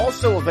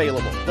also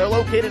available. They're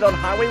located on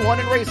Highway 1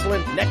 in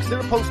Raceland, next to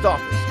the post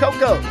office.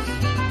 Coco's.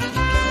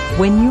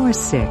 When you're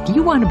sick,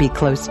 you want to be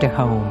close to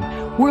home.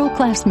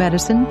 World-class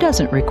medicine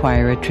doesn't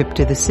require a trip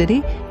to the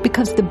city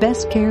because the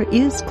best care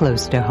is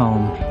close to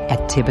home at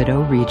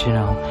Thibodaux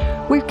Regional.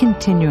 We're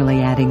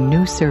continually adding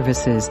new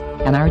services,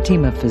 and our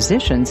team of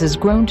physicians has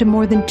grown to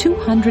more than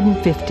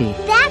 250.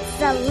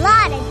 That's a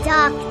lot of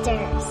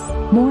doctors.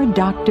 More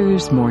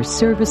doctors, more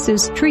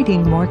services,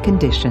 treating more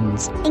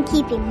conditions. And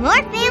keeping more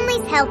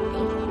families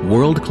healthy.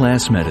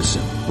 World-class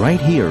medicine, right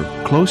here,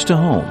 close to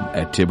home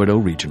at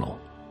Thibodaux Regional.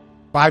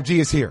 5G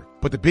is here,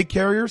 but the big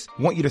carriers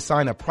want you to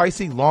sign a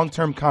pricey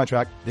long-term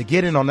contract to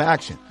get in on the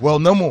action. Well,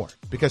 no more,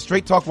 because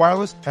Straight Talk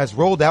Wireless has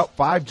rolled out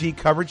 5G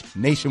coverage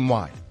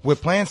nationwide,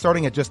 with plans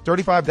starting at just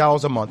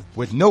 $35 a month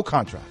with no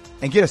contract.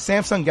 And get a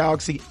Samsung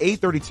Galaxy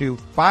A32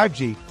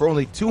 5G for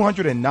only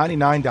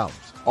 $299,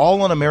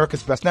 all on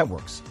America's best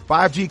networks.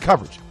 5G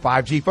coverage,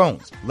 5G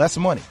phones, less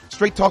money.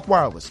 Straight Talk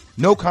Wireless,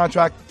 no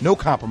contract, no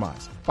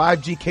compromise.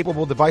 5G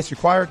capable device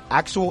required,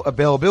 actual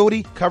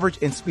availability, coverage,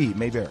 and speed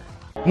may vary.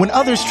 When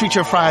others treat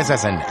your fries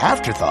as an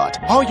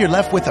afterthought, all you're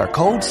left with are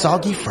cold,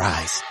 soggy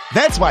fries.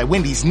 That's why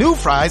Wendy's new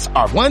fries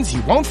are ones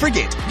you won't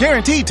forget,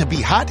 guaranteed to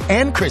be hot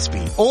and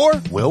crispy, or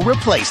we'll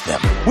replace them.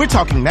 We're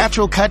talking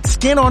natural cut,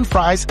 skin-on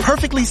fries,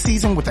 perfectly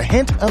seasoned with a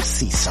hint of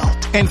sea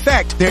salt. In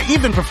fact, they're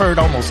even preferred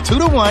almost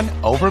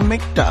 2-to-1 over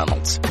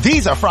McDonald's.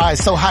 These are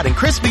fries so hot and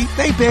crispy,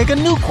 they beg a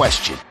new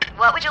question.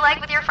 What would you like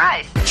with your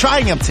fries?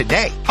 Try them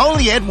today,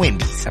 only at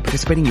Wendy's. At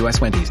participating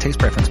U.S. Wendy's, taste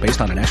preference based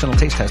on a national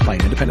taste test by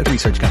an independent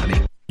research company.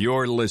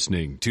 You're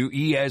listening to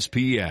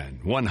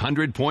ESPN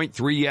 100.3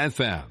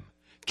 FM,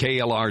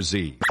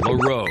 KLRZ,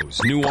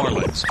 LaRose, New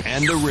Orleans,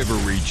 and the River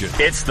Region.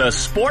 It's the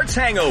Sports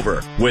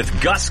Hangover with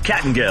Gus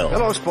Kattengill.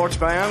 Hello, sports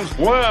fans.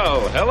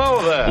 Well,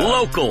 hello there.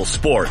 Local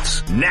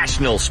sports,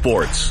 national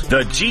sports.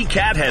 The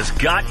GCAT has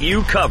got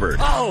you covered.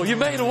 Oh, you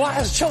made a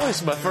wise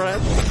choice, my friend.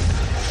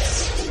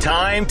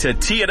 Time to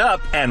tee it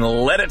up and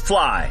let it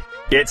fly.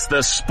 It's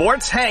the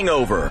Sports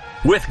Hangover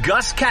with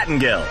Gus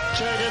Kattengill.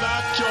 Check it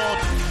out,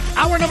 George.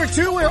 Hour number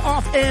 2, we're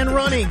off and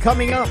running.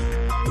 Coming up,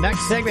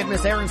 next segment,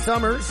 Miss Erin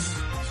Summers.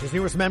 She's the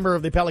newest member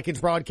of the Pelicans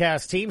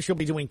broadcast team. She'll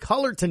be doing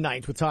color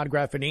tonight with Todd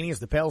Graffinini as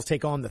the Pels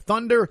take on the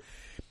Thunder.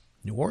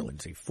 New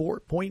Orleans, a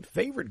 4-point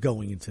favorite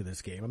going into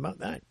this game. How about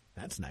that?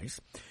 That's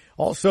nice.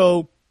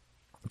 Also,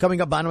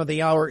 coming up bottom of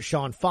the hour,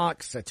 Sean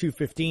Fox at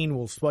 2:15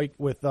 will speak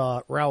with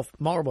Ralph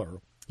Marber.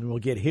 And we'll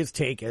get his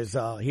take as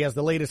he has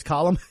the latest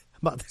column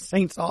about the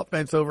Saints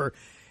offense over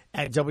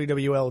at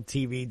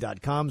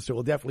WWLTV.com. So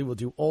we'll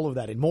do all of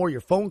that and more.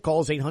 Your phone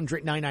calls,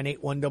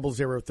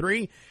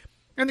 800-998-1003.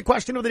 And the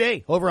question of the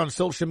day over on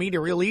social media,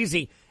 real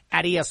easy,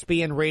 at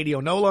ESPN Radio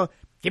NOLA.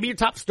 Give me your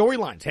top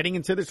storylines heading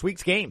into this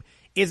week's game.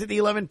 Is it the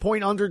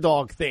 11-point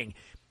underdog thing?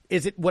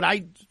 Is it what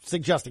I'm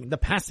suggesting, the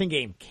passing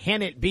game?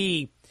 Can it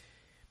be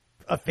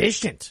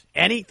efficient?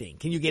 Anything?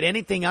 Can you get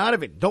anything out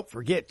of it? Don't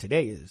forget,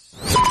 today is...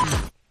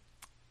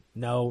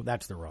 No,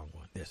 that's the wrong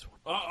one. This one.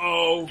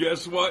 Uh-oh.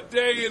 Guess what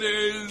day it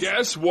is?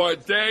 Guess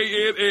what day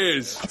it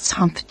is? It's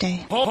hump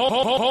day.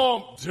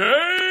 Hump day!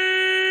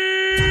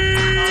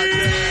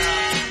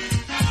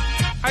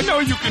 I know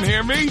you can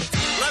hear me.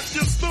 Let's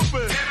get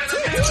stupid.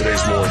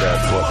 Today's more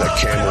that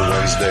Camera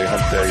Wednesday,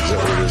 hump day, is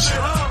that what it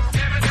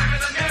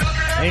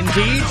is?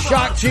 Indeed.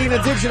 Shock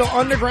Gina Digital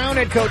Underground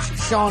head coach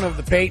Sean of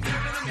the Peyton.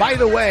 By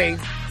the way,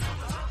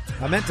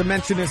 I meant to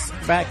mention this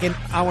back in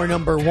hour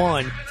number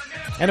 1.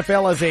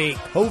 NFL has a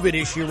COVID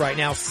issue right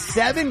now.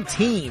 7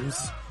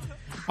 teams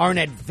are in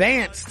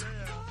advanced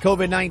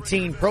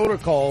COVID-19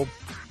 protocol.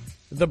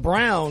 The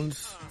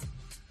Browns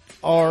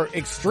are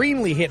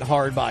extremely hit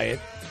hard by it.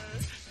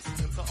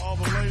 And to all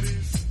the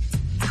ladies,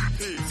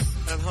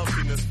 peace and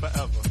humpiness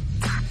forever.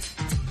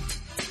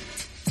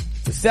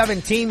 The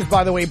 7 teams,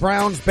 by the way,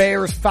 Browns,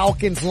 Bears,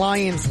 Falcons,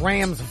 Lions,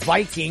 Rams,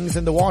 Vikings,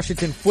 and the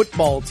Washington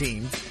football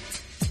team,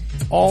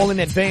 all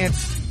in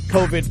advanced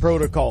COVID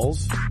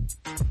protocols.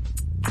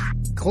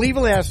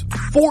 Cleveland has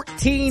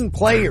 14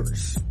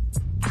 players,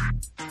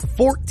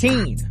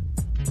 14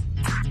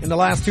 in the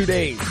last 2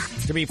 days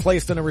to be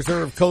placed on a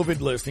reserve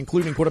COVID list,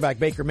 including quarterback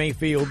Baker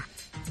Mayfield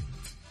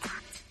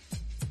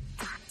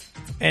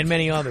and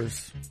many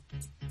others.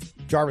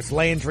 Jarvis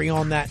Landry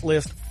on that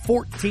list,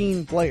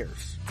 14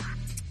 players.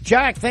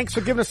 Jack, thanks for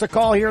giving us a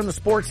call here on the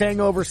Sports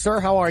Hangover, sir.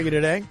 How are you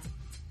today?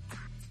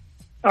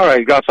 All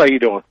right, Gus, how you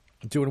doing?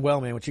 I'm doing well,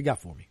 man. What you got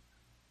for me?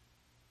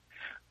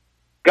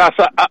 Gus,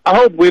 I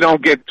hope we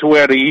don't get to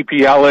where the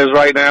EPL is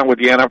right now with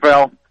the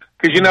NFL,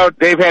 because, you know,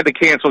 they've had to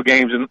cancel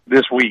games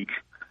this week,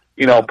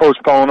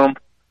 postpone them.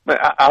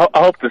 I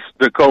hope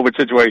the COVID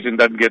situation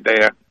doesn't get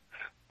there.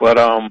 But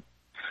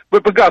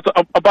Gus,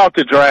 about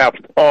the draft,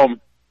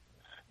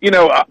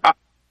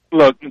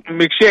 look,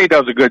 McShay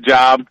does a good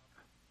job,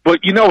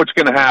 but you know what's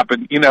going to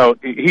happen.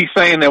 He's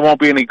saying there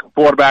won't be any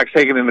quarterbacks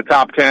taken in the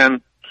top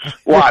 10.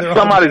 Watch,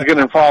 somebody's going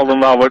to fall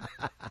in love with,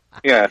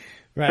 yeah.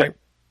 Right.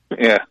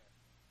 Yeah.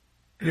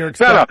 You're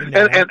expecting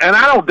and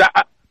I don't.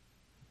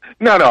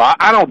 No,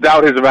 I don't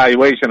doubt his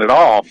evaluation at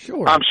all.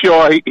 Sure. I'm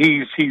sure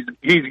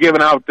he's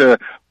given out the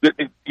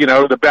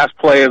best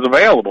players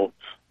available.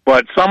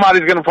 But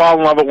somebody's going to fall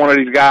in love with one of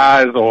these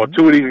guys or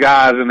two of these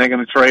guys, and they're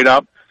going to trade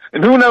up.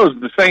 And who knows?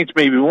 The Saints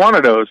may be one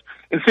of those.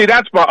 And see,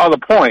 that's my other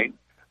point.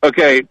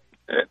 Okay,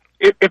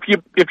 if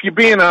you're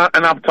being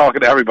and I'm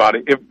talking to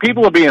everybody, if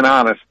people are being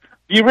honest,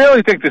 do you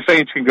really think the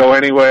Saints can go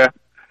anywhere?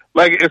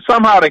 Like, if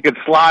somehow they could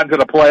slide to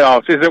the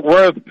playoffs, is it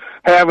worth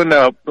having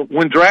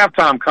when draft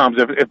time comes,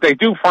 if they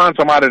do find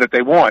somebody that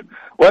they want,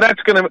 well,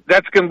 that's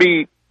gonna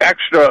be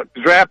extra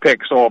draft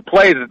picks or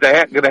plays that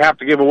they're going to have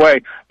to give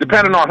away,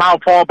 depending on how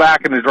far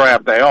back in the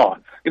draft they are.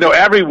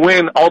 Every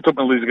win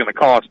ultimately is going to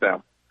cost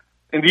them.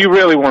 And do you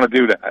really want to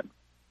do that?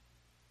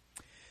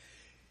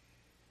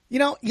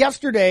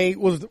 Yesterday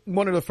was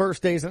one of the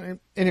first days, and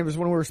it was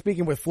when we were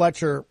speaking with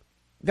Fletcher,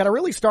 that I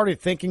really started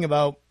thinking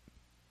about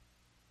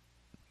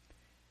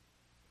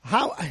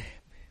how,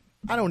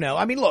 I don't know.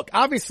 I mean, look,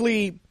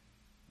 obviously,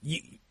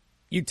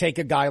 you take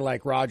a guy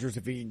like Rodgers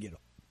if he can get him,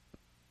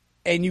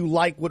 and you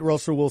like what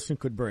Russell Wilson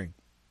could bring.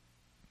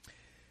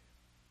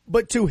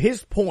 But to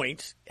his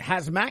point,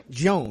 has Mac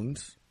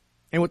Jones,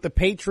 and what the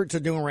Patriots are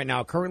doing right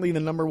now, currently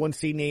the number 1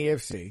 seed in the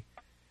AFC,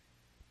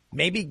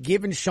 maybe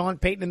giving Sean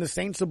Payton and the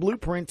Saints a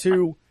blueprint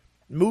to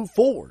move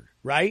forward,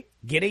 right?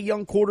 Get a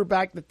young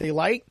quarterback that they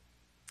like,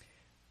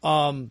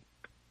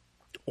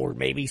 or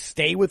maybe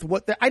stay with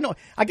what I know.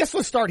 I guess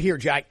let's start here,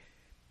 Jack.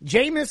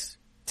 Jameis,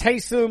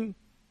 Taysom,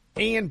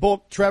 Ian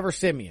Book, Trevor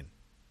Siemian.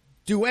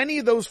 Do any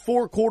of those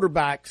 4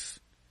 quarterbacks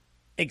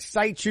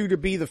excite you to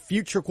be the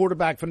future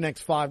quarterback for the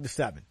next 5 to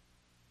 7?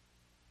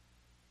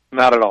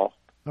 Not at all.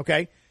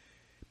 Okay.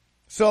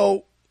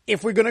 So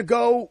if we're going to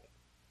go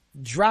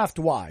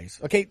draft-wise,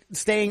 okay,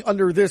 staying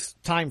under this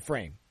time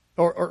frame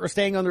or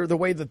staying under the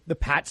way that the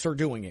Pats are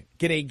doing it,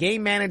 get a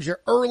game manager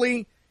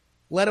early,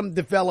 let them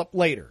develop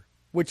later,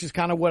 which is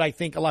kind of what I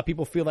think a lot of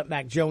people feel that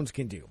Mac Jones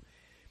can do.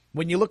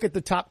 When you look at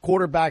the top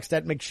quarterbacks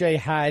that McShay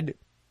had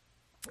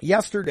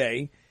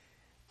yesterday,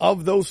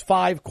 of those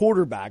 5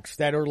 quarterbacks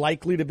that are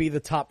likely to be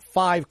the top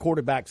 5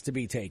 quarterbacks to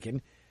be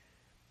taken,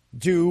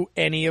 do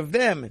any of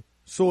them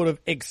sort of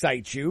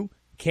excite you?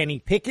 Kenny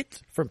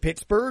Pickett from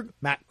Pittsburgh,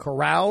 Matt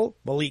Corral,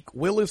 Malik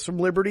Willis from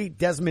Liberty,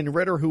 Desmond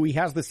Ridder, who he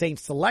has the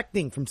Saints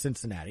selecting from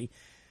Cincinnati,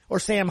 or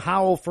Sam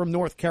Howell from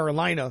North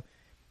Carolina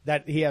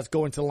that he has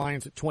going to the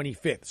Lions at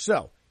 25th.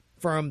 So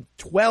from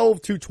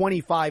 12 to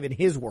 25 in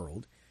his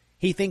world,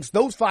 he thinks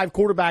those 5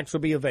 quarterbacks will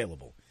be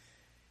available.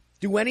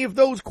 Do any of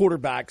those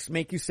quarterbacks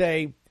make you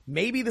say,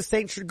 maybe the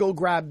Saints should go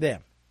grab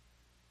them?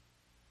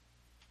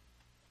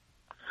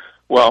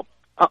 Well,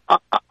 I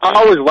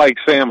always like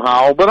Sam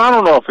Howell, but I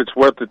don't know if it's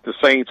worth it, the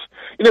Saints.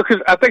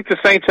 Because I think the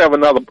Saints have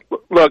another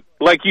look,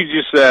 like you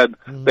just said,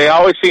 they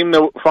always seem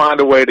to find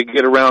a way to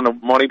get around the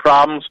money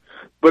problems.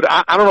 But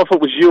I don't know if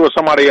it was you or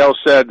somebody else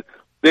said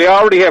they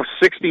already have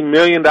 $60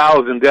 million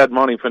in dead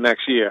money for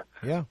next year.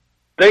 Yeah.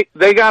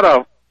 They got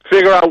to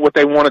figure out what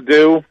they want to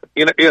do.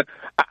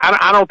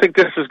 I don't think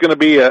this is going to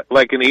be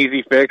like an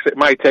easy fix. It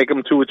might take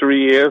them 2 or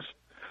 3 years.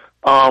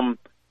 And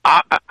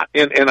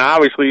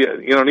obviously,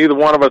 neither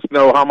one of us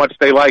know how much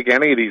they like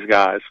any of these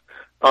guys.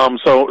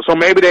 So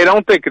maybe they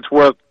don't think it's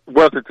worth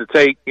it to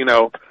take,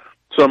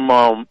 some,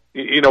 one of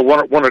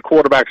the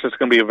quarterbacks that's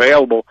going to be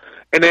available.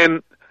 And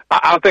then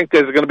I think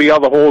there's going to be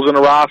other holes in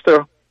the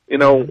roster.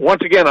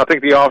 Once again, I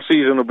think the off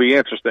season will be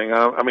interesting.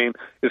 I mean,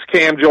 is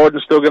Cam Jordan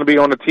still going to be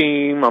on the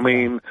team? I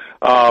mean,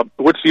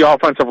 what's the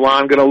offensive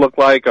line going to look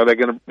like? Are they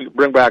going to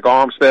bring back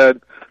Armstead?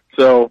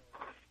 So,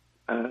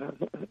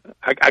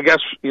 I guess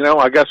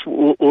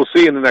we'll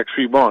see in the next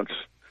few months.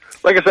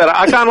 Like I said,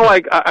 I kind of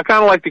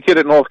like the kid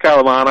at North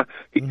Carolina.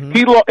 He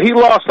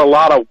lost a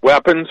lot of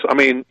weapons. I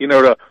mean,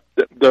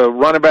 the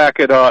running back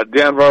at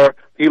Denver,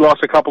 he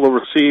lost a couple of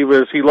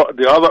receivers.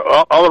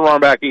 The other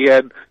running back he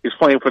had is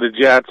playing for the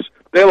Jets.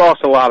 They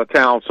lost a lot of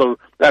talent, so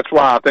that's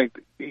why I think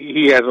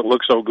he hasn't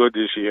looked so good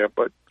this year.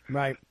 But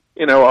right,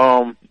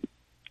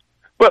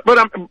 but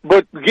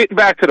getting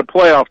back to the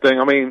playoff thing,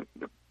 I mean,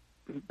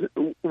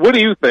 what do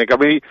you think? I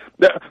mean,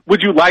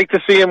 would you like to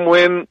see him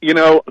win?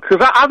 Because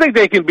I think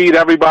they can beat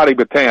everybody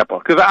but Tampa.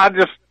 Because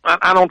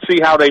I don't see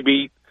how they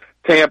beat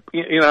Tampa.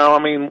 I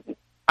mean,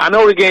 I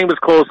know the game was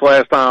close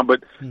last time,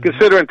 but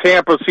considering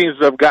Tampa seems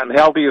to have gotten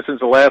healthier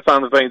since the last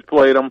time the Saints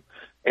played them,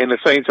 and the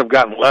Saints have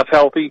gotten less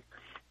healthy,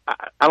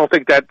 I don't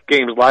think that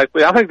game is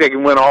likely. I think they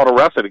can win all the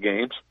rest of the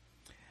games.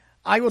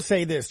 I will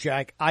say this,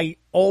 Jack. I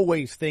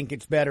always think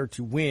it's better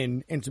to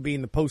win and to be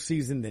in the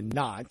postseason than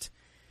not.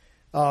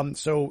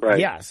 Right.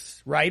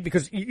 Yes, right?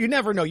 Because you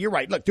never know. You're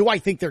right. Look, do I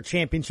think they're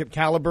championship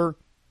caliber?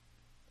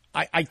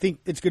 I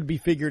think it's going to be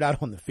figured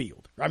out on the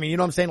field. I mean, you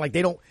know what I'm saying? Like,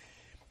 they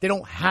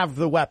don't have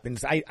the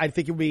weapons. I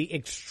think it would be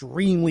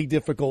extremely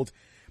difficult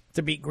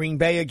to beat Green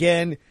Bay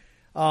again,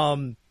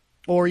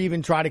 or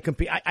even try to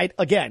compete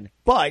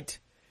but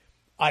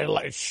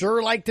I'd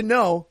sure like to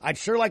know. I'd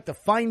sure like to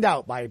find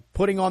out by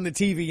putting on the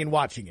TV and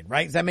watching it,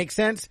 right? Does that make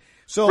sense?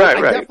 So I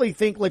definitely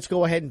think let's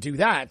go ahead and do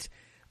that.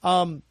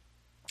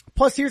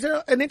 Plus, here's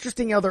an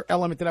interesting other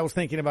element that I was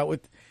thinking about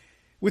with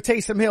with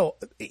Taysom Hill,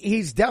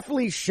 he's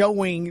definitely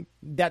showing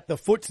that the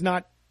foot's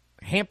not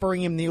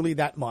hampering him nearly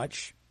that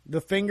much.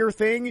 The finger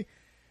thing,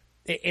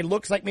 it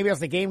looks like maybe as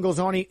the game goes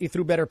on, he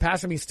threw better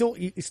passes. I mean,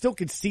 you still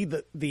could see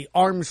the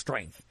arm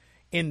strength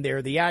in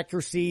there, the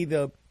accuracy,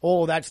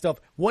 all of that stuff.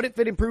 What if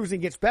it improves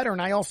and gets better?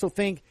 And I also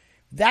think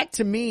that,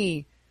 to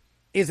me,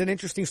 is an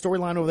interesting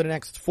storyline over the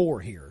next 4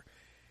 here.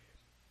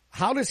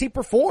 How does he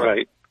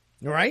perform?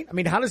 Right? I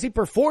mean, how does he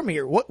perform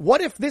here?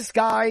 What if this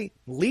guy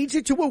leads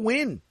you to a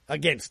win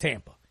against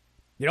Tampa?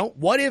 You know,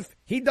 what if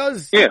he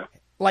does, and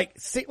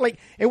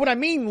what I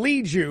mean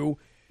leads you,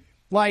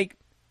 like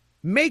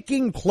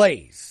making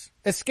plays,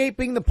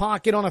 escaping the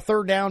pocket on a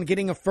third down,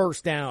 getting a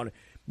first down,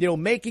 you know,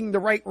 making the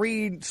right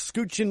read,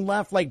 scooching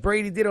left like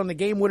Brady did on the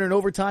game winner in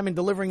overtime and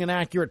delivering an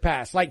accurate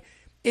pass. Like,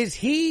 is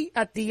he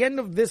at the end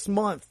of this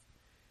month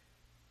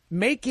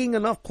making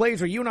enough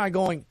plays where you and I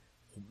going,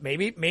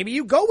 maybe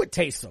you go with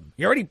Taysom.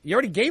 You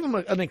already gave him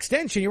an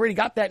extension. You already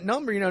got that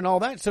number, and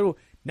all that. So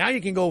now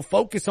you can go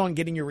focus on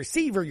getting your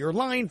receiver, your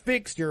line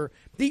fixed, your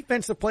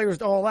defensive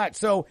players, all that.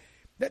 So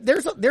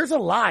there's a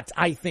lot,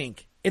 I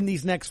think, in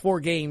these next 4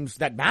 games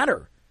that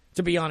matter,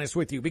 to be honest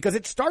with you, because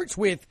it starts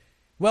with,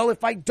 well,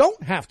 if I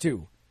don't have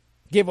to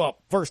give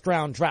up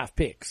first-round draft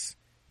picks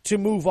to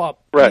move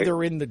up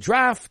either in the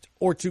draft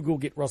or to go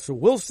get Russell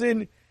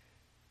Wilson,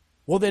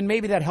 well, then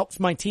maybe that helps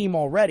my team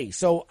already.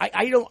 So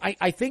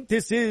I think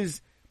this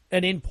is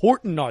an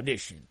important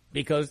audition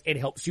because it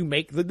helps you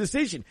make the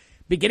decision.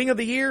 Beginning of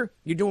the year,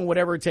 you're doing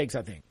whatever it takes,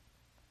 I think.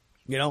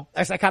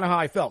 That's kind of how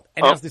I felt.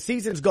 And as the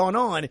season's gone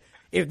on,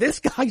 if this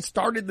guy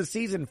started the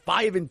season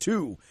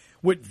 5-2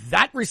 with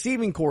that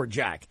receiving core,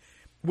 Jack,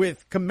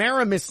 with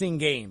Kamara missing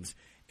games,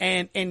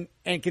 and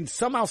can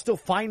somehow still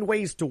find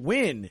ways to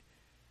win,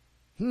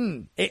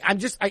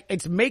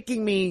 it's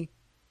making me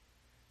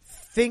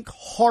think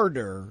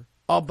harder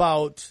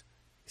about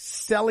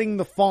selling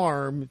the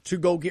farm to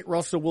go get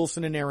Russell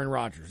Wilson and Aaron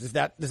Rodgers. Does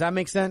that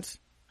make sense?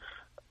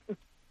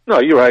 No,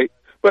 you're right.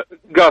 But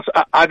Gus,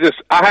 I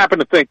happen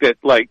to think that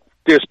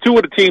there's 2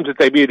 of the teams that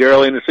they beat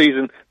early in the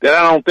season that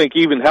I don't think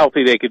even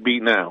healthy they could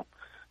beat now.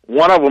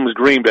 One of them is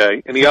Green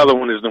Bay, and the other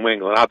one is New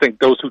England. I think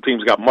those 2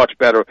 teams got much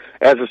better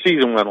as the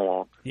season went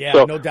along. Yeah,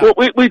 so no doubt.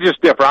 We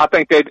just differ. I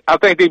think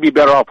they'd be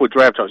better off with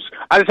draft choices.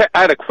 I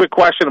had a quick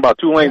question about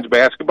Tulane's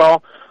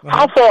basketball.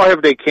 How far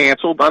have they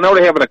canceled? I know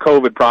they're having a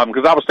COVID problem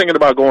because I was thinking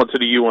about going to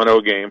the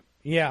UNO game.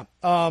 Yeah,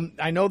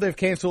 I know they've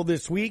canceled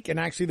this week, and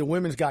actually the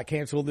women's got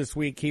canceled this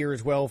week here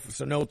as well,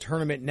 so no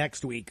tournament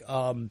next week.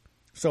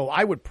 So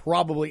I would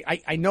probably,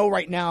 I know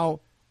right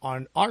now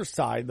on our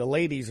side, the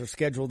ladies are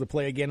scheduled to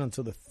play again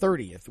until the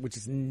 30th, which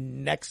is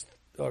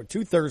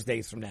 2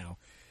 Thursdays from now.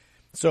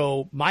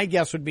 So my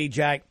guess would be,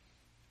 Jack,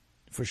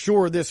 for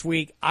sure this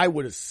week. I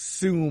would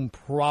assume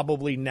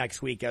probably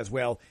next week as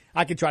well.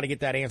 I could try to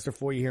get that answer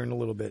for you here in a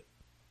little bit.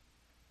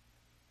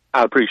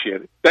 I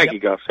appreciate it. Thank you,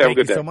 Gus. Have a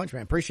good day. Thank you so much,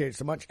 man. Appreciate it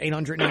so much.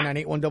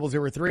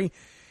 800-998-1003.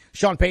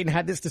 Sean Payton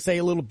had this to say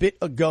a little bit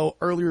ago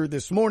earlier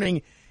this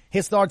morning.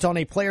 His thoughts on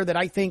a player that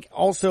I think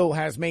also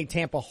has made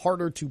Tampa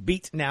harder to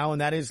beat now, and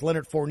that is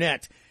Leonard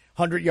Fournette.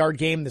 100-yard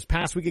game this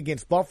past week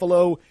against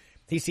Buffalo.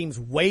 He seems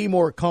way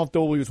more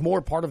comfortable. He was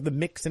more part of the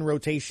mix and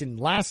rotation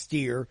last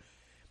year.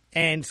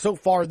 And so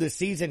far this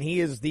season, he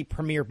is the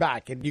premier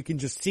back. And you can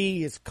just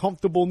see his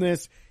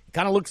comfortableness. He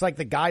kind of looks like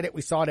the guy that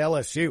we saw at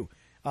LSU,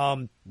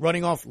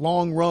 running off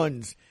long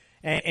runs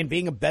and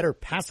being a better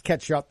pass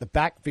catcher out the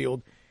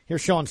backfield.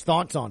 Here's Sean's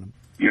thoughts on him.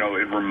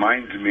 It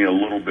reminds me a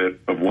little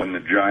bit of when the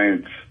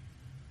Giants,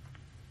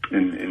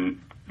 in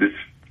this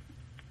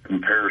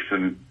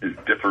comparison is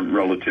different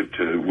relative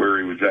to where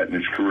he was at in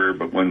his career,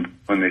 but when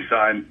they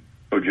signed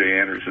O.J.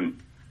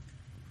 Anderson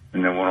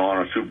and then went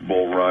on a Super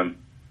Bowl run,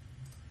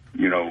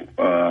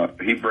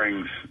 he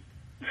brings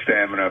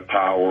stamina,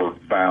 power,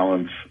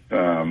 balance.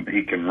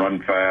 He can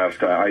run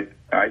fast. I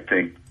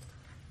think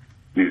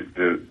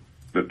the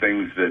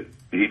things that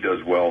he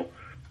does well,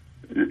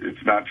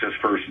 it's not just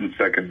first and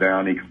second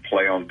down. He can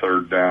play on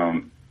third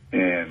down,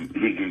 and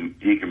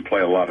he can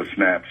play a lot of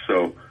snaps.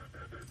 So,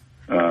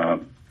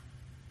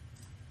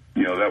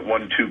 that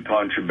 1-2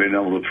 punch of being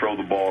able to throw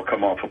the ball,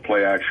 come off a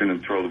play action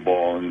and throw the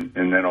ball, and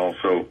then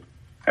also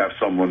have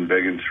someone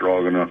big and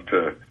strong enough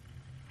to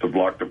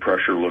block the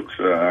pressure looks.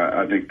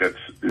 I think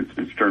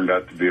it's turned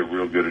out to be a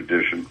real good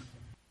addition.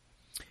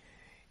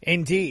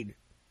 Indeed.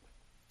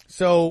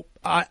 So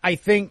I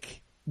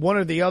think one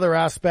of the other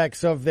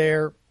aspects of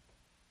their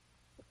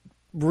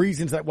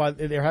reasons that why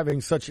they're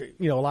having such a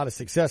lot of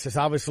success is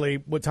obviously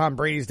what Tom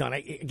Brady's done.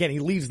 Again, he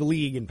leads the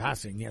league in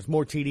passing. He has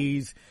more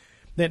TDs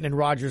than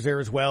Rodgers there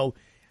as well.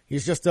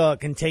 He's just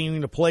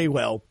continuing to play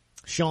well.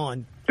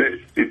 Sean,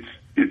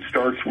 it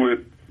starts with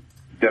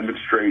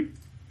demonstrating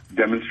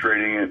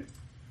it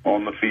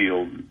on the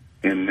field,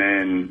 and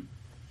then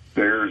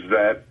there's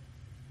that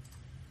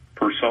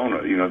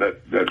persona,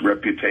 that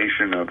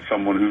reputation of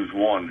someone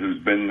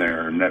who's been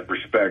there, and that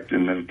respect,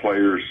 and then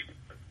players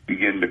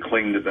begin to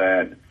cling to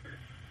that,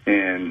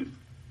 and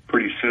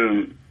pretty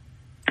soon,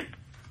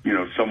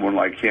 someone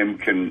like him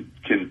can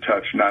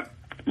touch, not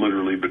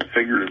literally but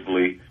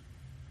figuratively,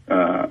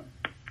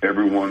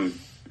 everyone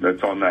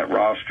that's on that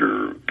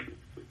roster,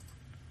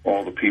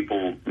 all the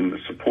people in the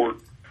support,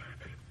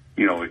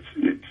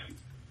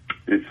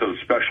 it's those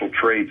special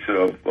traits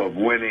of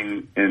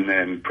winning and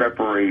then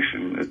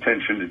preparation,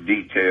 attention to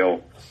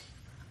detail.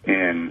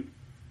 And,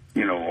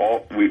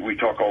 we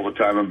talk all the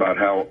time about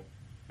how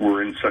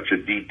we're in such a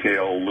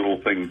detail,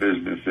 little thing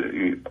business.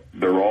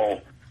 They're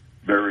all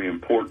very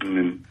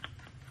important.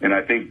 And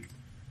I think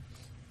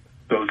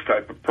those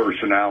type of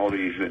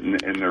personalities,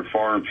 and they're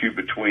far and few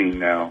between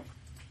now,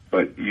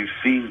 but you've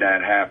seen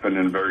that happen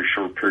in a very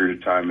short period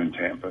of time in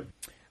Tampa.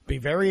 Be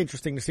very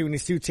interesting to see when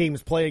these two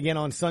teams play again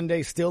on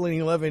Sunday, still an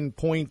 11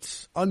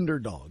 points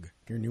underdog,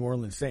 your New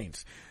Orleans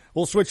Saints.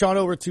 We'll switch on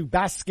over to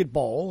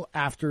basketball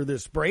after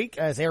this break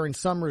as Aaron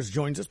Summers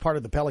joins us, part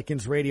of the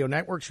Pelicans radio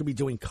network. She'll be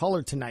doing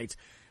color tonight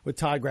with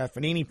Todd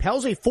Graffanini.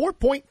 Pels a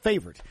 4-point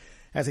favorite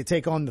as they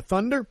take on the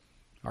Thunder.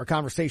 Our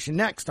conversation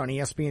next on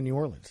ESPN New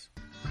Orleans.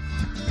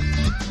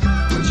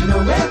 Would you know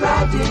we're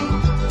riding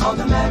on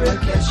the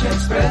Marrakesh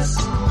Express?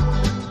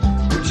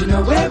 Would you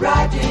know we're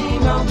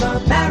riding on the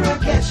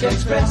Marrakesh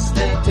Express?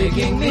 They're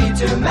taking me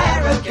to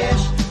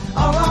Marrakesh,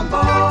 all on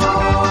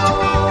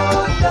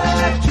board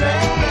the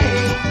train.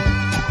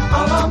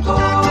 All on board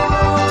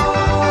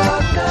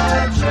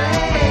the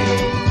train.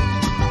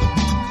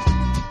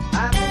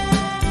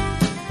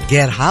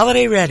 Get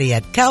holiday ready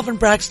at Calvin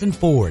Braxton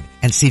Ford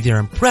and see their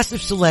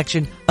impressive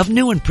selection of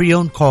new and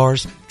pre-owned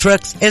cars,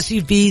 trucks,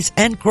 SUVs,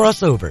 and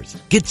crossovers.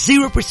 Get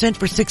 0%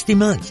 for 60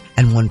 months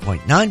and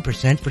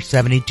 1.9% for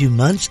 72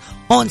 months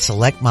on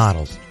select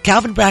models.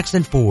 Calvin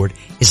Braxton Ford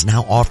is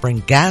now offering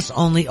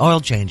gas-only oil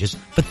changes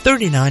for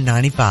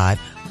 $39.95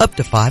 up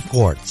to 5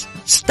 quarts.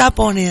 Stop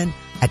on in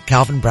at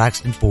Calvin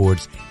Braxton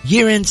Ford's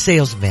year-end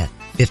sales event,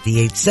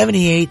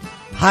 5878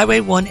 Highway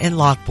 1 in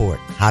Lockport.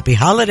 Happy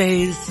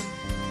holidays!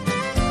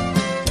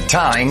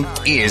 Time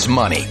is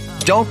money.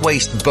 Don't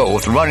waste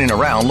both running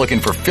around looking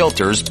for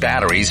filters,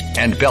 batteries,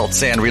 and belt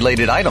sand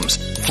related items.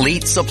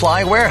 Fleet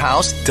Supply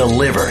Warehouse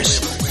delivers.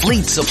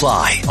 Fleet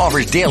Supply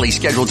offers daily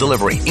scheduled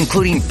delivery,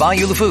 including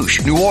Bayou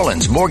Lafourche, New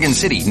Orleans, Morgan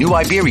City, New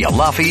Iberia,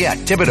 Lafayette,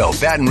 Thibodaux,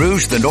 Baton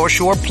Rouge, the North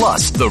Shore,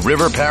 plus the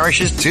river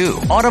parishes too.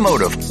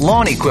 Automotive,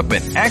 lawn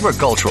equipment,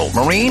 agricultural,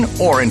 marine,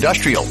 or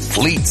industrial.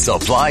 Fleet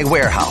Supply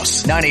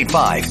Warehouse,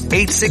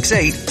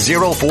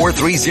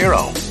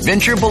 985-868-0430.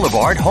 Venture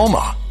Boulevard,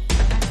 Houma.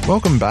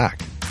 Welcome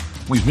back.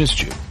 We've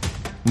missed you.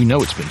 We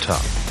know it's been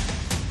tough.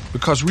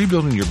 Because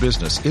rebuilding your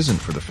business isn't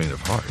for the faint of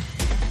heart.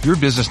 Your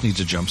business needs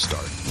a jump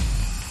start.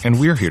 And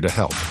we're here to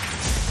help.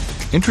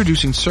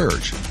 Introducing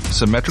Surge,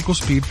 symmetrical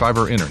speed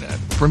fiber internet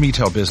from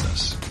eTel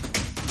Business.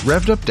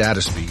 Revved up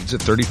data speeds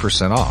at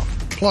 30% off,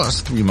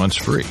 plus 3 months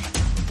free.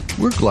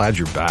 We're glad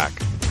you're back.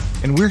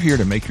 And we're here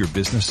to make your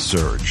business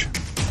surge.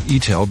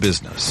 eTel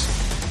Business.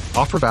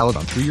 Offer valid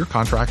on 3-year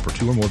contract for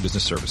 2 or more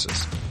business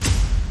services.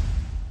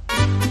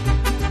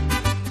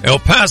 El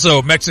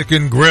Paso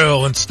Mexican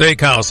Grill and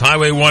Steakhouse,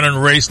 Highway 1 in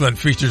Raceland,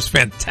 features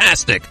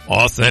fantastic,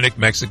 authentic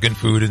Mexican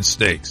food and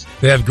steaks.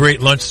 They have great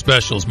lunch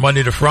specials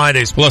Monday to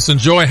Fridays, plus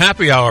enjoy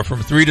happy hour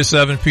from 3 to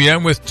 7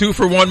 p.m. with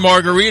 2-for-1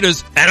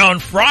 margaritas. And on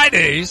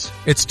Fridays,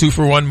 it's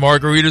 2-for-1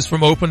 margaritas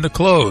from open to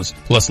close,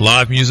 plus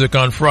live music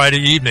on Friday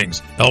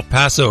evenings. El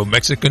Paso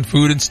Mexican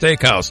Food and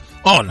Steakhouse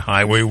on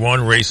Highway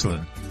 1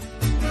 Raceland.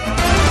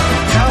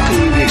 How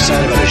can you be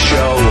excited about a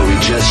show where we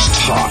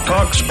just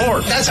talk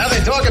sports? That's how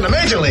they talk in the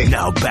Major League.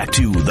 Now back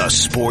to the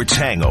Sports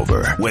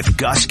Hangover with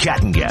Gus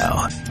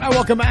Kattengell.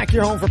 Welcome back.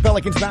 You're home for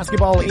Pelicans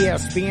basketball,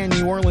 ESPN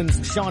New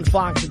Orleans. Sean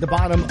Fox at the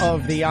bottom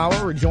of the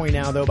hour. We're joined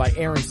now, though, by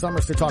Aaron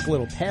Summers to talk a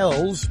little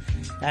Pels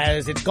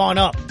as it's gone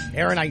up.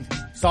 Aaron, I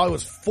saw it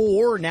was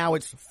 4. Now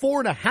it's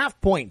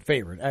 4.5-point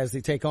favorite as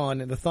they take on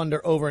the Thunder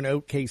over in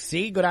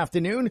OKC. Good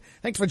afternoon.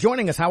 Thanks for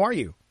joining us. How are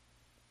you?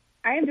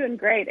 I am doing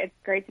great. It's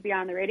great to be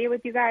on the radio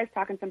with you guys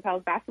talking some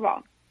Pels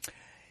basketball.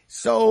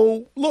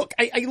 So, look,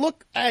 I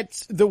look at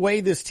the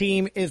way this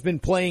team has been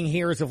playing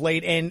here as of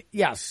late, and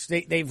yes,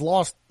 they've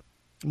lost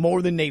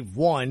more than they've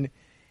won.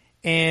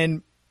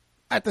 And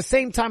at the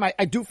same time,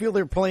 I do feel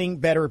they're playing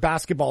better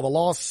basketball. The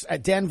loss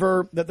at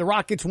Denver, that the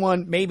Rockets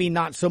won, maybe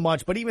not so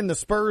much, but even the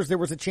Spurs, there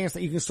was a chance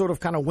that you can sort of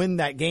kind of win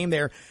that game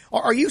there.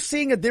 Are you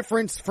seeing a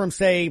difference from,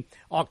 say,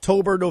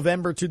 October,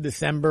 November to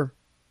December?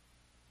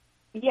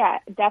 Yeah,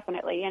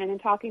 definitely. And in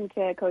talking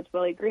to Coach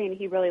Willie Green,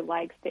 he really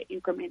likes to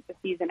increment the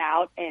season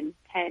out in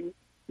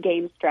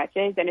 10-game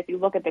stretches. And if you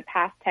look at the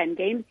past 10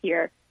 games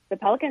here, the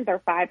Pelicans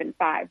are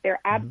 5-5. They're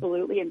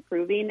absolutely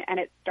improving, and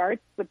it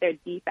starts with their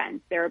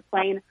defense. They're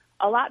playing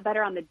a lot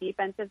better on the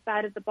defensive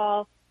side of the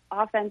ball.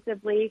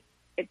 Offensively,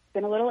 it's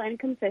been a little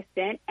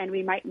inconsistent, and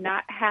we might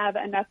not have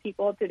enough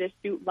people to just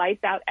shoot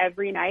lights out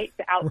every night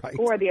to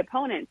outscore the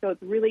opponent. So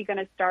it's really going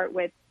to start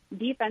with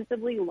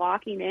defensively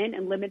locking in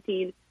and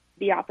limiting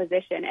the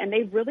opposition. And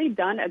they've really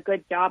done a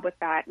good job with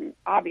that. And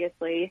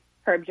obviously,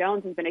 Herb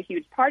Jones has been a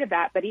huge part of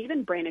that, but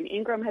even Brandon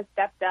Ingram has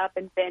stepped up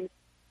and been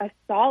a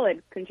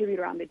solid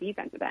contributor on the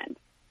defensive end.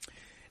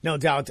 No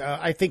doubt.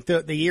 I think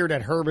the year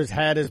that Herb has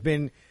had has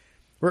been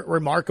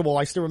remarkable.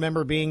 I still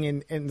remember being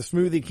in the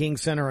Smoothie King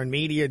Center on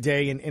Media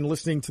Day and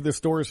listening to the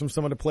stories from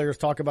some of the players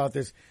talk about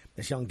this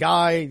young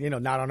guy,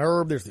 not on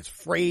herb. There's this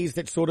phrase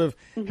that sort of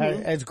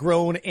has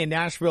grown in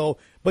Nashville.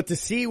 But to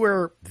see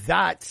where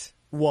that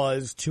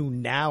was to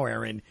now,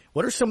 Aaron,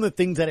 what are some of the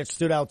things that have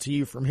stood out to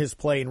you from his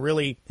play and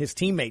really his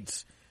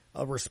teammates'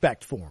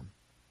 respect for him?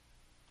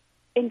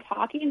 In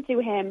talking to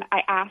him,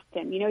 I asked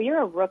him,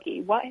 you're a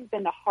rookie. What has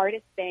been the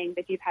hardest thing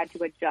that you've had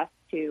to adjust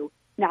to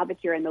now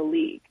that you're in the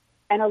league?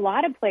 And a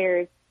lot of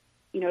players,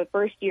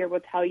 first year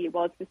will tell you,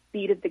 well, it's the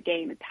speed of the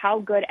game. It's how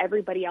good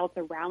everybody else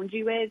around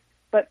you is.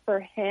 But for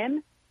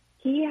him,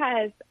 he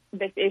has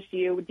this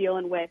issue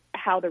dealing with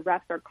how the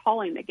refs are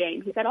calling the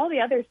game. He said all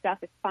the other stuff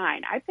is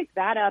fine. I picked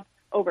that up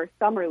over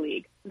Summer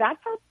League. That's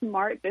how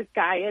smart this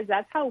guy is.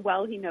 That's how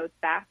well he knows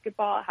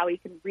basketball, how he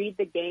can read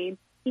the game.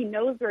 He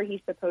knows where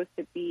he's supposed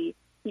to be.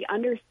 He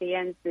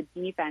understands the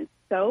defense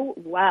so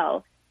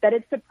well that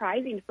it's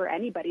surprising for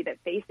anybody that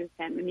faces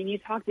him. I mean, you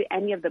talk to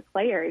any of the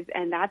players,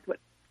 and that's what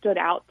stood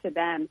out to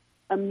them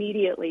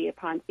immediately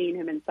upon seeing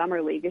him in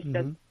Summer League. It's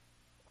just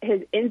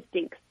his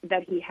instincts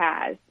that he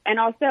has. And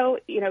also,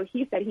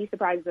 he said he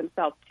surprises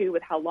himself, too,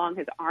 with how long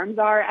his arms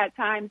are at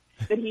times,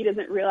 that he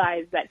doesn't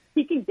realize that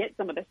he can get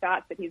some of the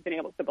shots that he's been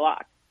able to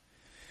block.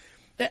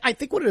 I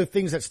think one of the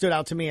things that stood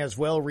out to me as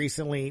well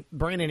recently,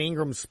 Brandon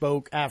Ingram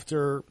spoke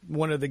after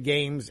one of the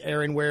games,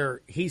 Aaron,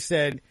 where he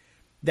said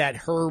that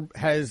Herb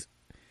has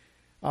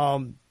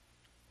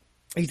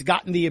he's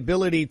gotten the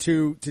ability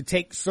to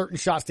take certain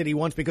shots that he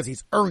wants because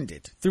he's earned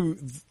it through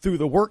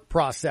the work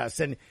process.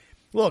 And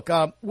look,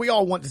 we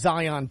all want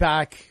Zion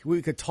back.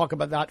 We could talk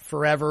about that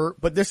forever,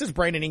 but this is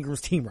Brandon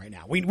Ingram's team right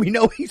now. We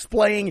know he's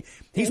played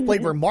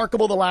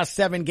remarkable the last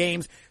 7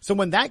 games. So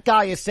when that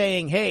guy is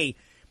saying, hey,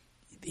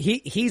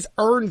 he's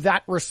earned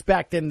that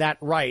respect and that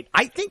right,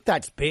 I think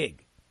that's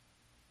big.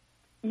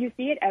 You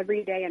see it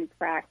every day in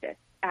practice.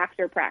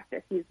 After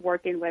practice, he's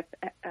working with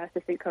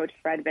assistant coach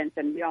Fred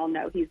Vinson. We all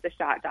know he's the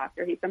shot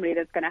doctor. He's somebody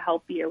that's going to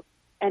help you.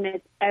 And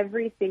it's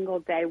every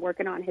single day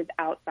working on his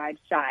outside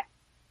shot.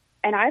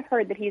 And I've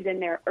heard that he's in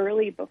there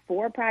early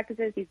before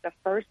practices. He's the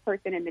first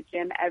person in the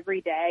gym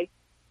every day.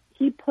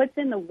 He puts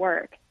in the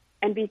work.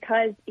 And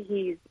because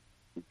he's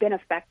been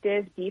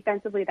effective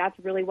defensively, that's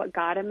really what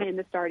got him in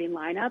the starting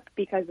lineup,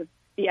 because of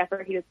the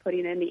effort he was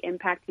putting in, the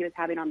impact he was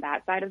having on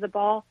that side of the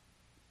ball.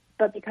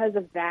 But because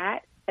of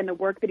that and the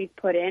work that he's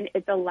put in,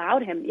 it's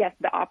allowed him, yes,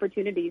 the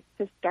opportunities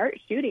to start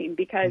shooting,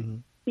 because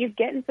he's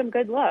getting some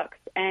good looks.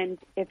 And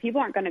if people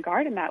aren't going to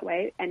guard him that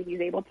way and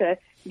he's able to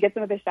get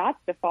some of his shots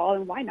to fall,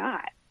 then why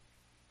not?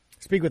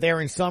 Speak with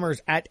Aaron Summers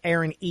at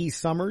Aaron E.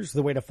 Summers,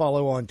 the way to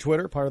follow on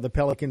Twitter, part of the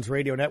Pelicans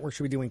Radio Network.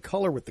 Should be doing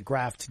color with the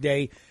graph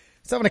today,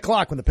 7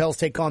 o'clock when the Pels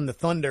take on the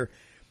Thunder.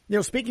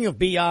 Speaking of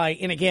BI,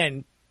 and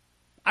again,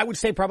 I would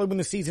say probably when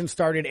the season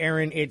started,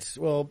 Aaron, it's,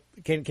 well,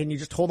 can you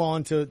just hold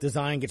on to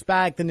Zion gets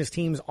back, then this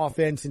team's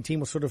offense and team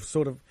will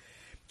sort of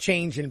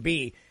change and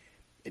be.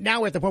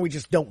 Now we're at the point we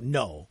just don't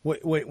know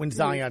when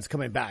Zion's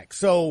coming back.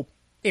 So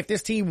if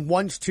this team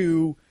wants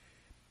to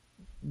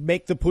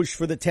make the push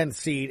for the 10th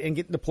seed and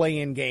get in the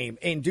play-in game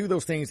and do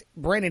those things,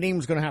 Brandon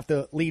Ingram's going to have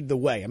to lead the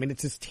way. I mean,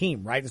 it's his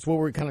team, right? That's what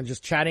we're kind of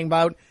just chatting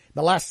about.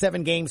 The last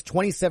 7 games,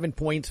 27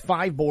 points,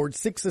 5 boards,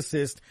 6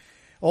 assists,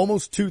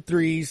 almost 2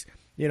 threes,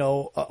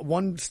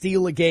 1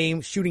 steal a game,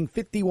 shooting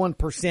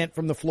 51%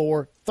 from the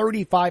floor,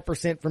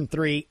 35% from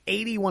 3,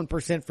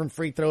 81% from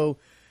free throw.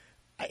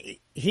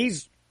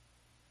 He's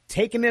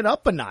taken it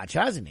up a notch,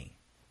 hasn't he?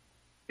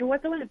 And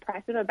what's so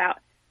impressive about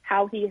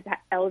how he's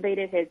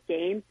elevated his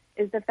game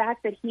is the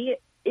fact that he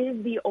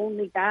is the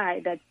only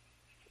guy that's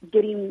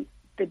getting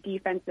the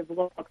defensive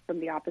looks from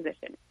the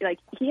opposition. Like,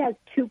 he has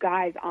 2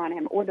 guys on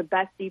him or the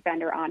best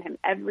defender on him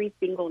every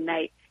single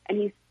night, and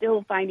he's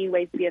still finding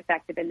ways to be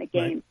effective in the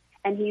game. Right.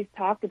 And he's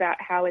talked about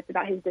how it's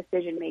about his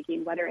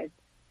decision-making, whether it's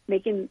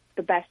making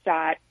the best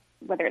shot,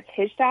 whether it's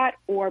his shot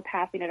or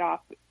passing it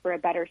off for a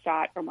better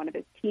shot from one of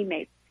his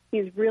teammates.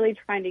 He's really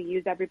trying to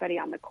use everybody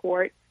on the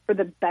court for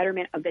the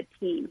betterment of the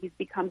team. He's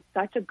become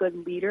such a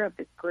good leader of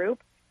this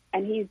group,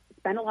 and he's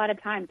spent a lot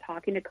of time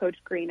talking to Coach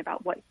Green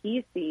about what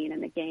he's seeing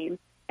in the game.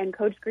 And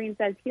Coach Green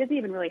says he doesn't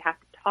even really have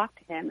to talk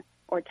to him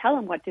or tell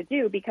him what to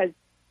do, because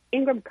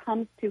Ingram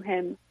comes to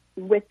him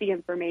with the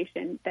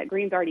information that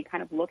Green's already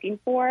kind of looking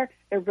for.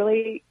 They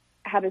really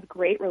have this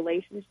great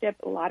relationship,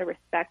 a lot of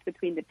respect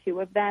between the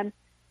two of them,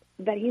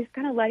 that he's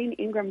kind of letting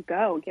Ingram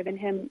go, giving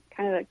him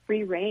kind of like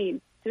free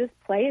reign to just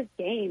play his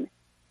game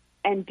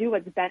and do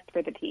what's best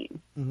for the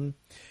team. Mm-hmm.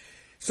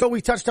 So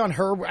we touched on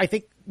Herb. I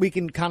think we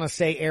can kind of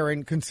say,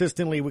 Aaron,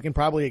 consistently we can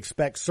probably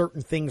expect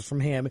certain things from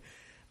him.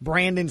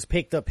 Brandon's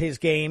picked up his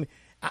game.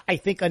 I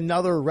think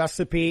another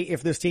recipe,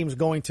 if this team's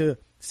going to,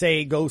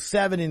 say, go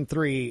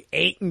 7-3,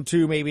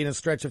 8-2, maybe in a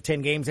stretch of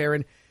 10 games,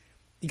 Aaron,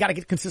 you got to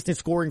get consistent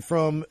scoring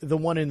from the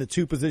 1 and the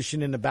 2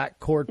 position in the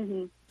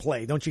backcourt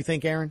play. Don't you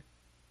think, Aaron?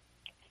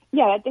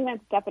 Yeah, I think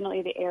that's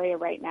definitely the area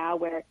right now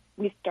where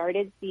we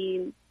started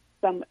seeing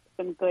some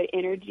good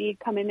energy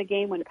come in the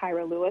game when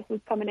Kyra Lewis was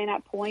coming in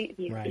at point.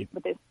 He's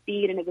with his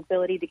speed and his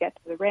ability to get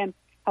to the rim.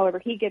 However,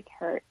 he gets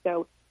hurt.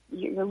 So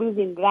you're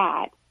losing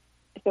that.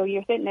 So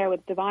you're sitting there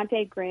with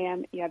Devontae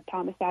Graham. You have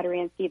Thomas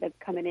Satoransky that's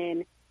coming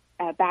in,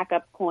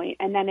 backup point.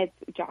 And then it's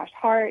Josh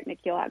Hart,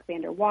 Nickeil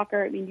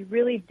Alexander-Walker. I mean, you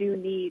really do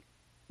need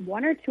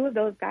one or two of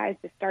those guys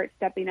to start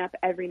stepping up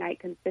every night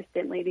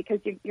consistently, because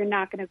you're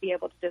not going to be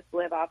able to just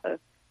live off of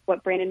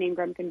what Brandon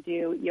Ingram can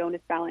do, Jonas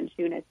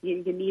Valanciunas.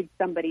 You need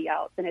somebody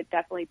else, and it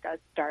definitely does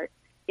start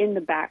in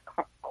the back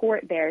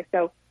court there.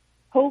 So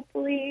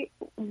hopefully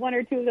one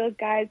or two of those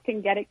guys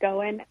can get it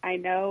going. I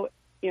know,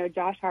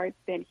 Josh Hart's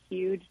been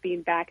huge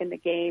being back in the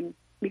game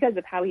because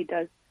of how he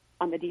does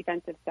on the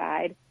defensive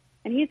side,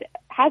 and he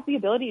has the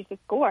ability to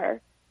score.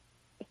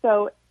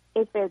 So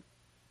if it's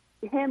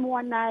him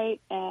one night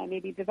and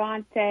maybe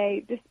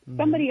Devontae, just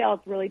somebody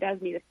else really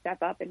does need to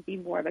step up and be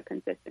more of a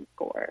consistent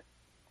scorer.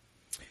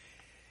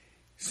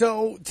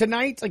 So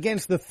tonight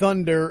against the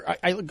Thunder,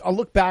 I'll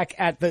look back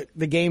at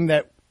the game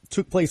that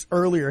took place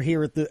earlier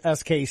here at the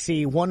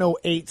SKC,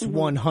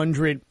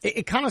 108-100.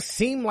 It kind of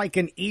seemed like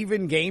an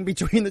even game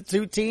between the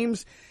two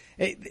teams.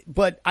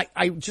 But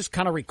I just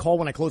kind of recall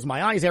when I closed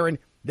my eyes, Aaron,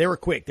 they were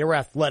quick, they were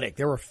athletic,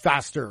 they were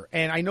faster.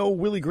 And I know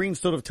Willie Green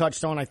sort of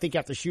touched on, I think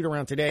at the shoot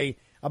around today,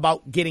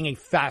 about getting a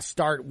fast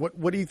start.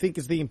 What do you think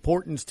is the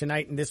importance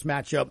tonight in this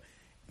matchup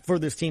for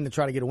this team to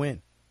try to get a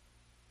win?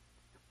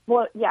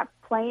 Well, yeah,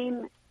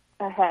 playing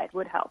ahead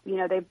would help.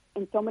 They've,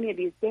 in so many of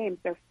these games,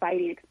 they're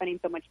fighting,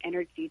 expending so much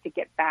energy to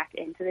get back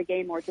into the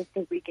game or just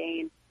to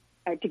regain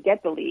or to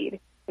get the lead,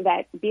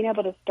 that being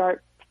able to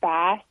start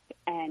fast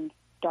and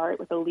start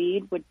with a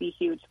lead would be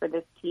huge for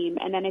this team.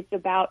 And then it's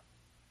about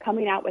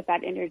coming out with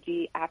that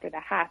energy after the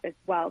half as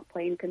well,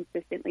 playing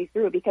consistently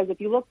through. Because if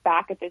you look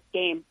back at this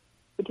game,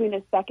 between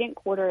the second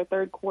quarter and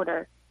third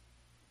quarter,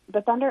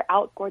 the Thunder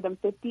outscored them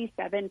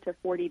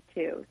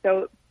 57-42.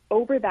 So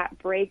over that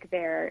break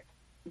there,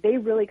 they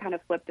really kind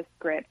of flipped the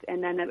script.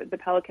 And then the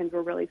Pelicans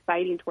were really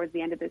fighting towards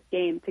the end of this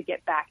game to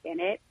get back in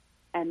it.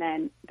 And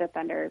then the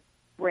Thunder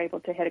were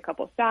able to hit a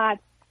couple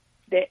shots,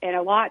 and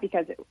a lot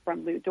because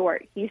from Lou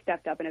Dort. He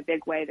stepped up in a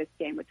big way this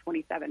game with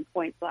 27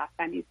 points the last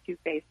time these two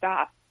faced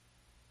off.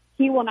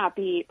 He will not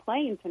be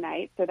playing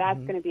tonight, so that's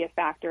going to be a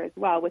factor as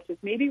well, which is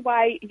maybe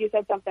why you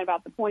said something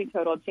about the point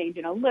total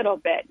changing a little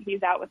bit.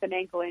 He's out with an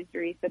ankle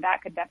injury, so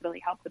that could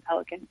definitely help the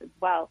Pelicans as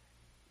well.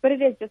 But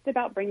it is just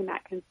about bringing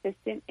that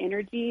consistent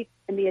energy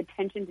and the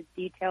attention to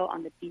detail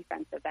on the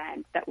defensive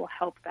end that will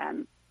help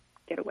them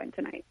get a win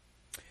tonight.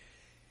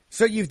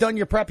 So you've done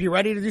your prep. You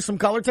ready to do some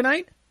color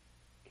tonight?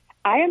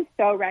 I am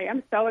so ready.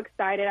 I'm so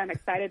excited. I'm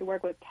excited to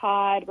work with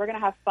Todd. We're going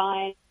to have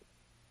fun,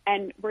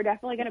 and we're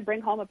definitely going to bring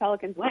home a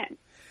Pelicans win.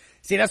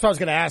 See, that's what I was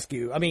going to ask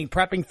you. I mean,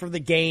 prepping for the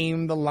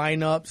game, the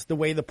lineups, the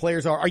way the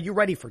players are you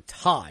ready for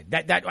Todd?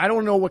 That I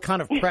don't know what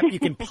kind of prep you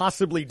can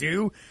possibly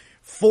do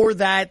for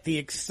that, the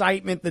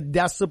excitement, the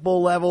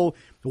decibel level.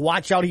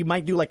 Watch out, he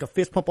might do like a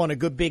fist pump on a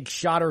good big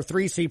shot or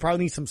three, so you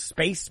probably need some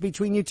space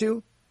between you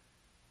two.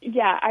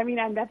 Yeah, I mean,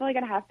 I'm definitely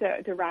going to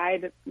have to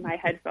ride my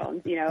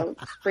headphones,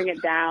 bring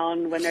it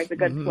down when there's a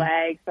good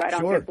play so I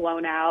don't get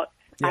blown out.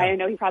 Yeah. I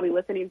know he's probably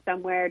listening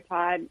somewhere,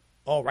 Todd.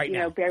 Oh, right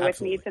now. Bear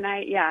Absolutely. with me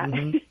tonight. Yeah.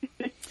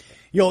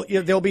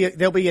 There'll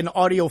be an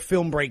audio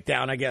film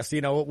breakdown, I guess.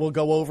 We'll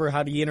go over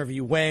how the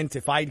interview went,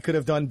 if I could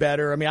have done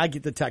better. I mean, I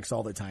get the texts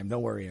all the time.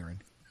 Don't worry,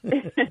 Aaron.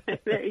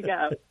 There you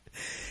go.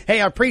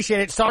 Hey, I appreciate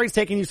it. Sorry it's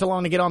taking you so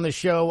long to get on the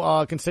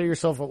show. Consider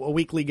yourself a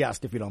weekly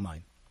guest, if you don't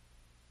mind.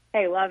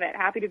 Hey, love it.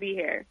 Happy to be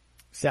here.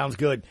 Sounds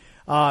good.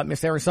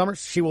 Miss Erin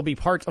Summers, she will be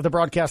part of the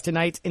broadcast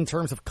tonight in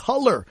terms of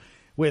color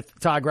with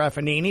Todd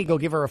Graffagnini. Go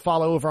give her a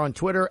follow over on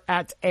Twitter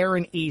at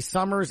Erin E.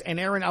 Summers. And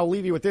Erin, I'll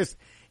leave you with this.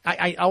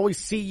 I always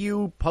see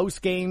you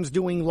post games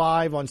doing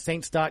live on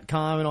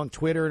Saints.com and on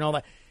Twitter and all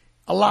that.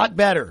 A lot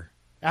better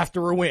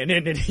after a win.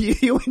 And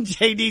you and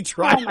JD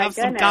try to have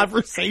some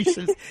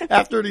conversations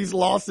after these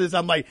losses.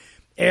 I'm like,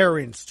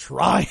 Erin's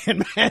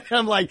trying, man.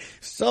 I'm like,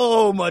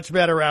 so much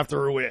better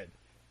after a win.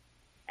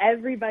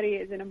 Everybody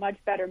is in a much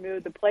better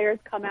mood. The players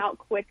come out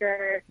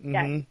quicker.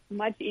 Yeah,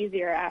 much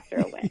easier after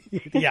a win.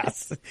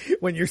 Yes.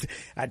 When you're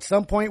at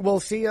some point, we'll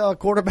see a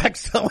quarterback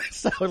so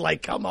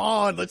like, come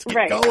on, let's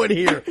get going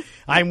here.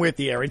 I'm with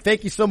you, Aaron.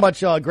 Thank you so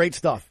much. Great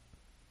stuff.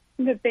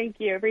 Thank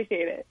you.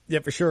 Appreciate it. Yeah,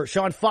 for sure.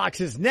 Sean Fox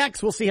is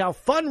next. We'll see how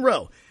Fun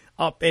Row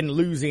up in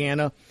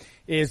Louisiana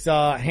is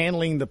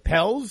handling the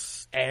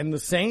Pels and the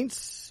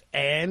Saints.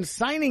 And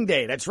signing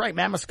day. That's right.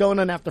 Matt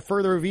Moscona, and after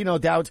further review, no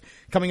doubt,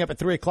 coming up at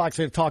 3 o'clock,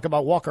 so to talk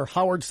about Walker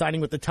Howard signing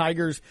with the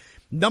Tigers.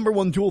 Number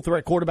one dual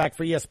threat quarterback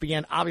for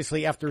ESPN.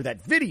 Obviously, after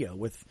that video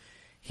with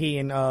he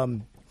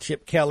and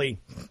Chip Kelly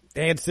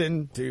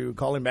dancing to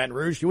call him Baton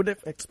Rouge, you would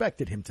have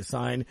expected him to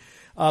sign.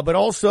 But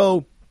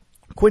also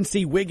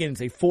Quincy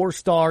Wiggins, a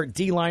 4-star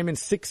D lineman,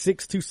 6'6",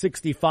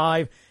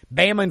 265.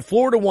 Bama and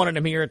Florida wanted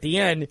him here at the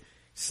end.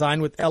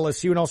 Signed with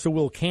LSU. And also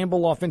Will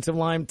Campbell, offensive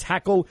line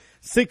tackle,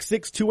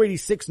 6'6",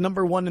 286,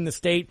 number one in the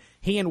state.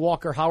 He and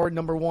Walker Howard,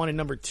 number one and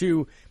number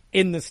two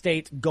in the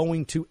state,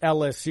 going to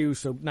LSU.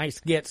 So nice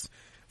gets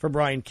for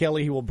Brian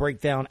Kelly. He will break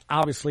down,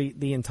 obviously,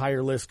 the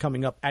entire list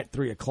coming up at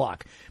 3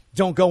 o'clock.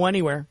 Don't go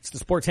anywhere. It's the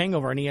Sports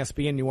Hangover on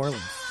ESPN New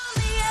Orleans.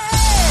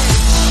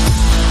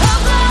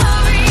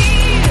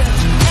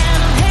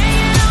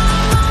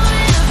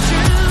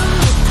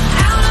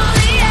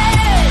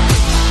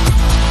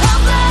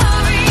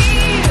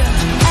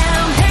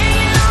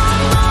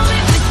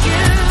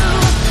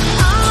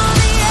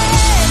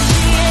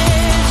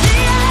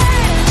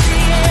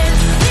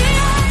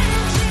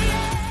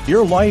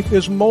 Your life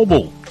is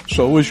mobile.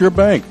 So is your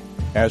bank.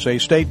 As a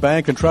State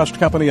Bank and Trust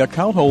Company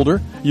account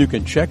holder, you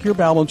can check your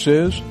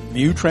balances,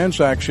 view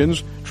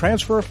transactions,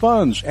 transfer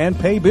funds, and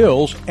pay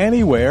bills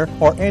anywhere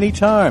or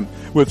anytime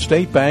with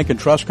State Bank and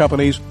Trust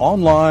Company's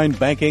online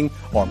banking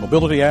or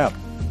mobility app.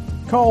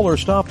 Call or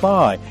stop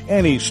by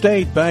any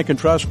State Bank and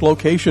Trust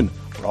location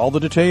for all the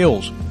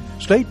details.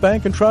 State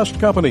Bank and Trust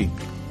Company.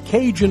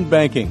 Cajun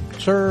banking,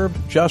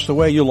 served just the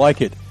way you like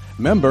it.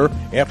 Member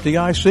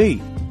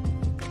FDIC.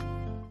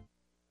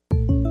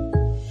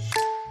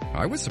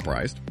 I was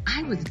surprised.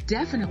 I was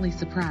definitely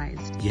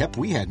surprised. Yep,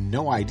 we had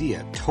no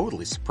idea.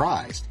 Totally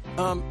surprised.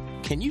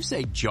 Can you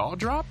say jaw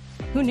drop?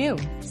 Who knew?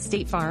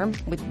 State Farm,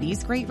 with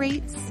these great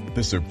rates?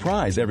 The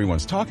surprise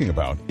everyone's talking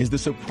about is the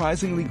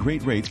surprisingly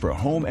great rates for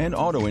home and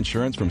auto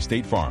insurance from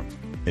State Farm,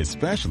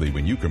 especially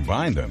when you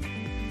combine them.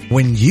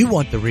 When you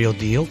want the real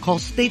deal, call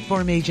State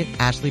Farm agent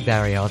Ashley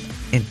Barrios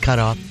and cut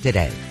off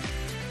today.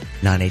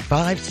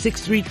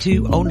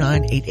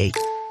 985-632-0988.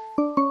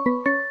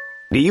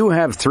 Do you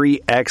have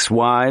 3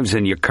 ex-wives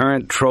and your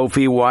current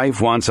trophy wife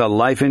wants a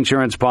life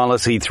insurance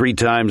policy 3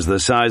 times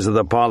the size of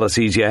the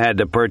policies you had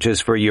to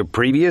purchase for your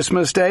previous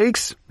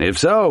mistakes? If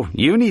so,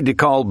 you need to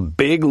call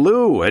Big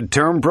Lou at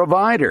Term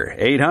Provider,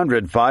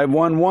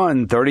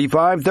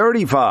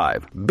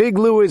 800-511-3535. Big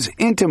Lou is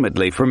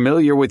intimately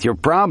familiar with your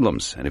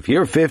problems, and if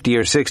you're 50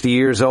 or 60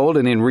 years old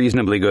and in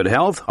reasonably good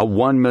health, a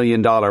 $1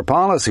 million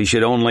policy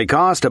should only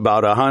cost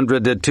about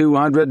 $100 to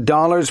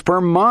 $200 per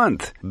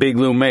month. Big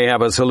Lou may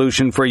have a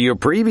solution for your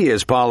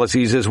previous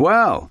policies as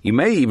well. You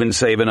may even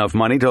save enough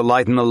money to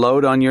lighten the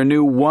load on your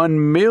new $1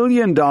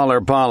 million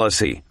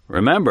policy.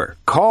 Remember,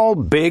 call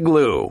Big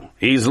Lou.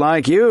 He's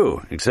like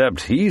you,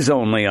 except he's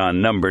only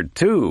on number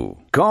 2.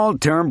 Call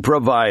Term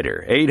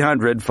Provider,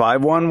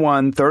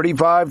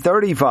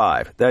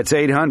 800-511-3535. That's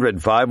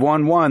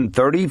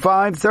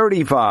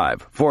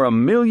 800-511-3535. For $1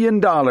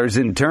 million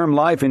in term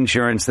life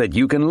insurance that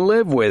you can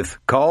live with,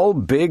 call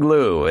Big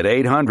Lou at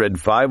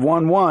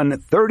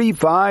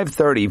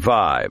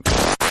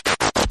 800-511-3535.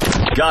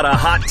 Got a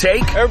hot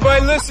take?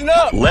 Everybody listen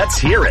up. Let's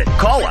hear it.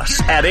 Call us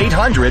at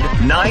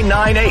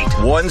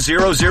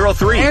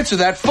 800-998-1003. Answer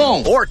that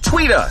phone. Or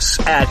tweet us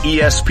at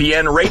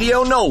ESPN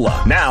Radio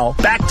NOLA. Now,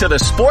 back to the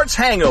Sports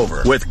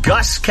Hangover with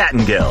Gus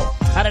Kattengill.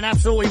 Had an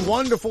absolutely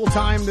wonderful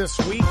time this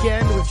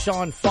weekend with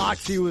Sean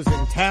Fox. He was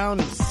in town.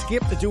 He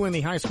skipped doing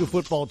the high school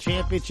football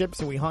championships,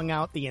 and we hung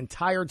out the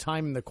entire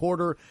time in the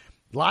quarter.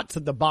 Lots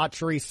of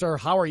debauchery. Sir,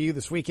 how are you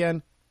this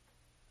weekend?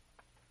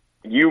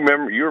 You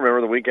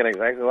remember the weekend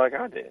exactly like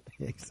I did.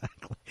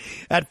 Exactly.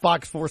 At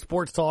Fox 4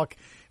 Sports Talk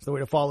is the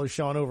way to follow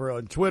Sean over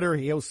on Twitter.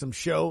 He hosts some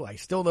show. I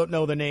still don't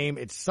know the name.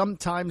 It's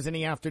sometimes in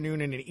the afternoon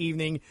and in the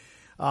evening.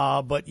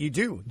 But you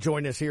do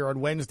join us here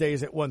on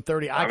Wednesdays at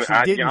 1:30. I'm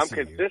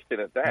consistent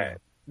at that. Yeah,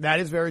 that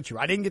is very true.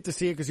 I didn't get to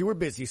see it because you were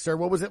busy, sir.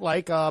 What was it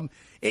like?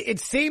 It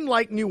seemed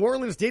like New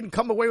Orleans didn't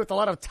come away with a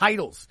lot of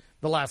titles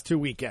the last 2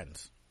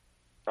 weekends.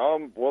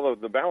 Well,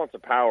 the balance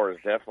of power is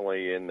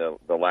definitely in the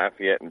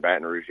Lafayette and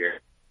Baton Rouge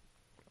area.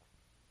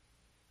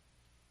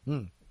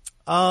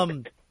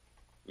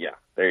 Yeah,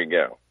 there you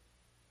go.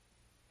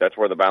 That's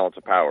where the balance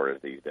of power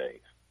is these days.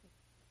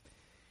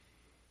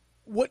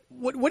 What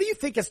do you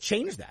think has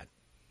changed that?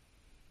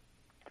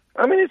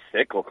 I mean, it's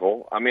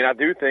cyclical. I mean, I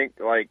do think,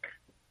 like,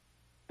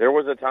 there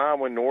was a time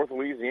when North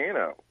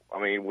Louisiana,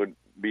 would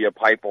be a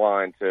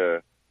pipeline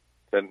to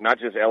not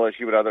just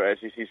LSU but other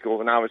SEC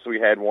schools. And obviously we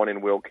had one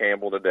in Will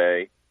Campbell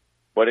today,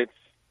 but it's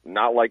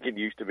not like it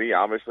used to be.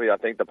 Obviously, I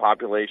think the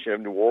population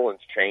of New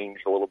Orleans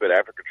changed a little bit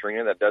after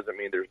Katrina. That doesn't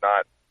mean there's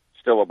not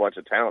still a bunch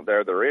of talent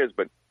there. There is,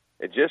 but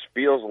it just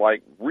feels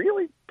like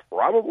really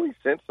probably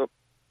since a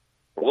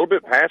little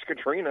bit past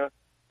Katrina,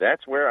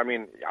 that's where, I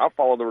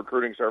follow the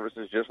recruiting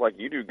services just like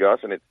you do,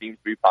 Gus, and it seems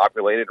to be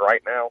populated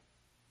right now.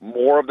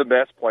 More of the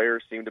best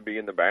players seem to be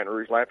in the Baton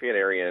Rouge, Lafayette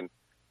area,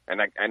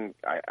 and I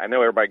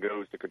know everybody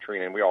goes to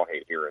Katrina, and we all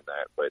hate hearing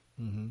that, but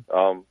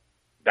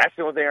that's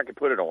the only thing I could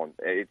put it on.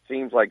 It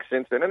seems like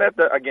since then, and that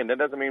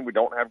doesn't mean we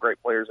don't have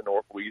great players in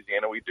North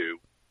Louisiana. We do.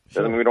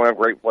 Doesn't mean we don't have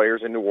great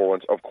players in New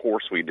Orleans. Of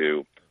course we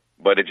do.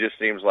 But it just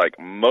seems like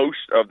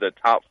most of the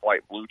top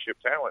flight blue chip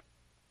talent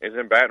is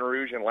in Baton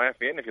Rouge and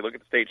Lafayette. And if you look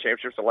at the state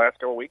championships the last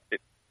couple of weeks,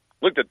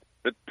 looked at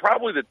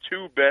probably the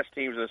 2 best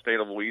teams in the state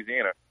of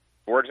Louisiana.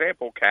 For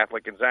example,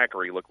 Catholic and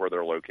Zachary. Look where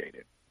they're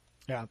located.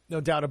 Yeah,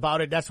 no doubt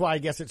about it. That's why I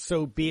guess it's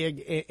so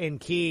big and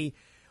key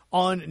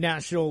on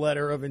National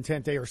Letter of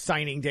Intent Day or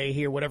Signing Day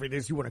here, whatever it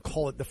is you want to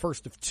call it, the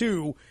first of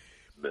 2.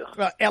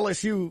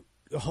 LSU,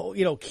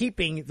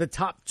 keeping the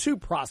top 2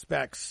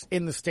 prospects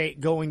in the state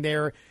going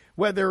there,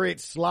 whether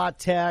it's La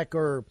Tech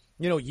or,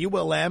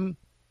 ULM,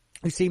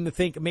 who seem to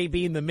think may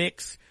be in the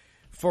mix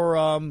for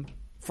a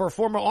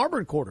former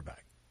Auburn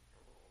quarterback.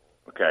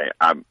 Okay,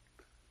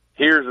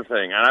 here's the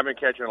thing, and I've been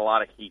catching a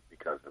lot of heat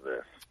because of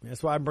this.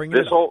 That's why I'm bringing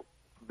it up.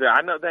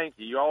 I know, thank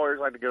you. You always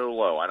like to go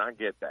low, and I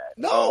get that.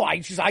 No, I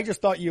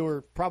just thought you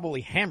were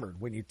probably hammered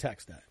when you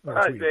text that.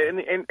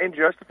 And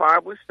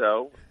justifiably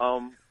so.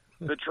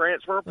 The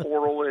transfer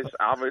portal has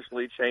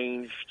obviously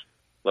changed.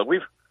 Look,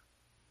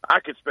 I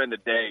could spend a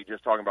day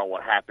just talking about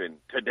what happened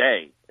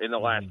today in the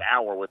last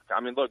hour.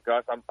 Look,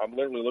 Gus, I'm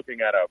literally looking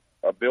at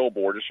a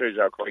billboard. Just shows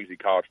you how crazy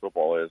college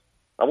football is.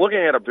 I'm looking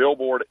at a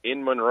billboard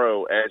in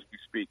Monroe as we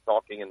speak,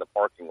 talking in the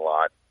parking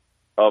lot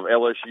of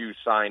LSU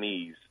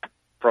signees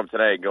from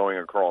today going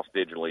across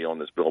digitally on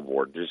this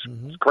billboard. Just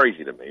It's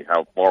crazy to me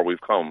how far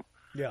we've come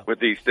with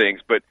these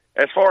things. But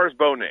as far as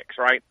Bo Nix,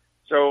 right?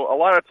 So a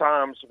lot of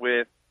times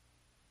with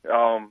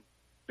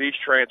these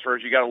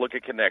transfers, you got to look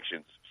at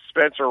connections.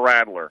 Spencer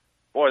Rattler.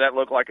 Boy, that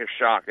looked like a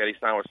shock that he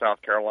signed with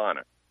South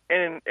Carolina.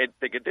 And I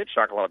think it did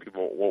shock a lot of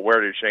people. Well, where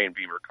did Shane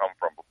Beamer come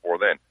from before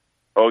then?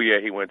 Oh, yeah,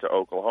 he went to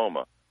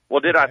Oklahoma. Well,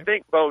 did I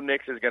think Bo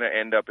Nix is going to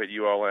end up at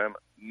ULM?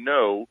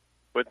 No,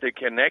 but the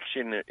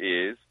connection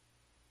is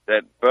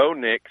that Bo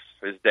Nix,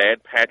 his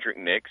dad, Patrick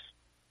Nix,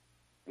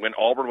 when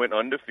Auburn went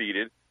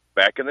undefeated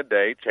back in the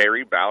day,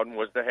 Terry Bowden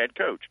was the head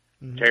coach.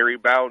 Terry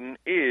Bowden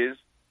is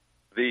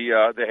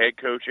the head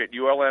coach at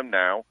ULM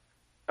now.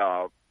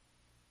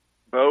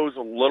 Bo's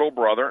little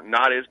brother,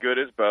 not as good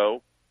as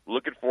Bo,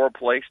 looking for a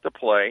place to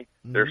play.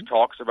 There's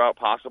talks about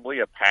possibly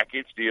a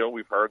package deal.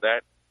 We've heard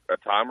that a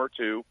time or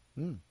two.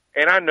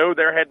 And I know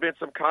there had been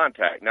some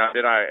contact. Now,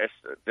 did I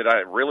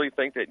really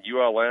think that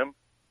ULM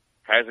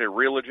has a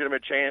real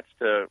legitimate chance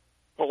to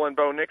pull in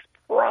Bo Nix?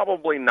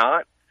 Probably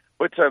not.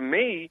 But to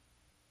me,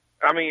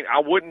 I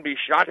wouldn't be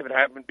shocked if it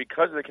happened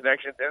because of the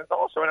connections. And it's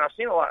also, and I've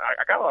seen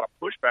I got a lot of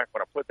pushback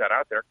when I put that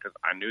out there because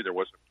I knew there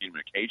was some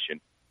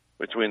communication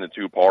between the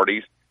two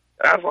parties.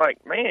 And I was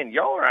like, man,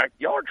 y'all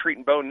are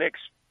treating Bo Nix.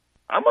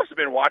 I must have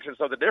been watching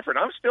something different.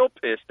 I'm still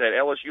pissed that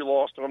LSU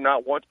lost to him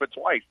not once but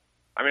twice.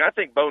 I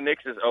think Bo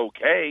Nix is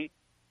okay.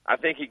 I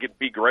think he could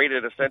be great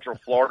at a Central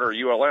Florida or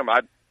ULM.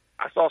 I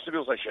saw some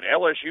people say, should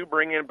LSU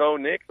bring in Bo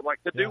Nix? I'm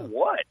like, to do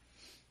what?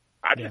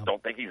 I just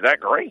don't think he's that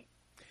great.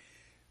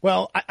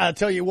 Well, I'll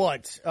tell you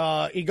what,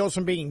 he goes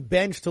from being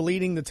benched to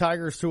leading the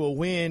Tigers to a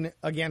win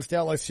against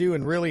LSU,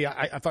 and really,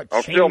 I thought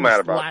I'm changed still mad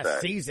about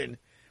last season,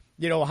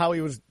 how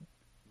he was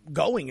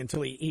going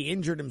until he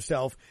injured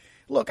himself.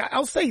 Look,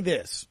 I'll say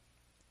this.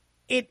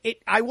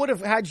 I would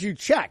have had you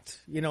checked,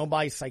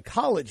 by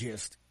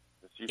psychologists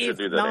if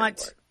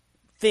not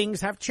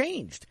things have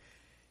changed.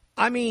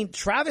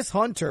 Travis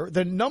Hunter,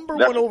 the number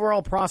one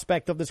overall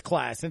prospect of this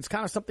class, and it's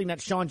kind of something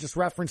that Sean just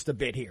referenced a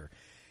bit here.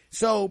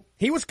 So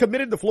he was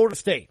committed to Florida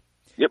State.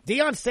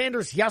 Deion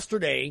Sanders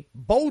yesterday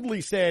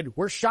boldly said,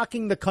 we're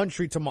shocking the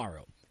country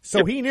tomorrow.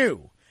 So he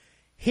knew.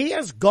 He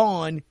has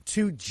gone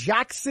to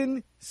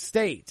Jackson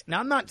State. Now,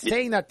 I'm not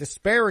saying that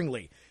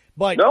despairingly,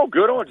 but no,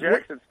 good on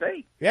Jackson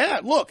State. Yeah,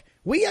 look,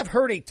 we have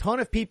heard a ton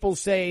of people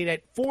say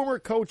that former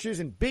coaches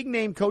and big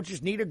name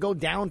coaches need to go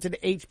down to the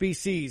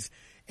HBCs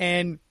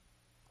and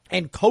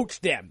coach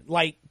them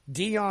like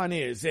Deion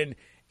is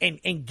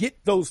and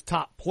get those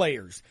top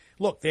players.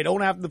 Look, they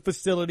don't have the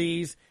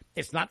facilities.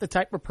 It's not the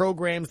type of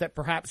programs that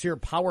perhaps your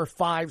Power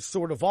Five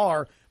sort of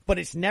are, but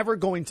it's never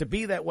going to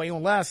be that way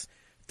unless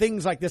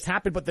things like this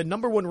happen. But the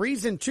number one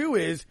reason, too,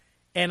 is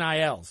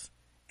NILs.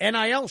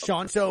 NIL,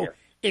 Sean. So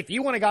if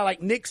you want a guy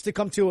like Nix to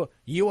come to a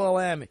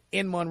ULM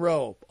in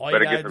Monroe, all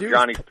you got to do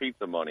Johnny's is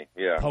Pizza money.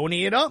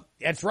 Pony it up.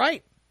 That's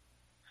right.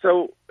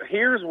 So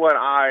here's what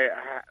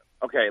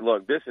okay,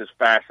 look, this is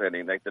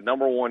fascinating. Like the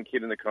number one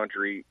kid in the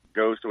country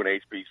goes to an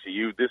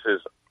HBCU. This is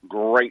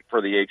great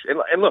for the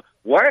And look,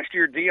 last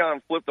year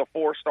Deion flipped a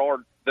 4-star,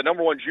 the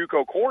number one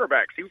JUCO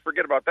cornerback. See, we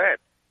forget about that.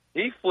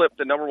 He flipped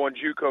the number one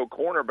JUCO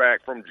cornerback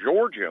from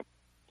Georgia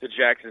to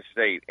Jackson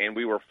State, and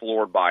we were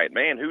floored by it.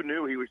 Man, who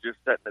knew he was just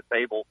setting the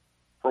table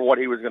for what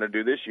he was going to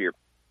do this year?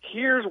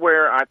 Here's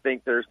where I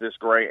think there's this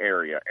gray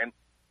area, and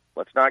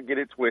let's not get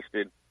it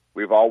twisted.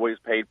 We've always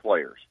paid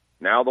players.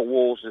 Now the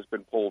wool's just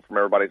been pulled from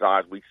everybody's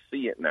eyes. We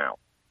see it now.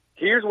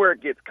 Here's where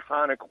it gets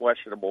kind of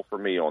questionable for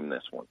me on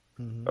this one.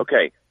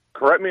 Okay,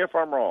 correct me if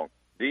I'm wrong.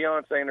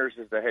 Deion Sanders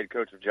is the head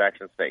coach of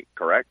Jackson State,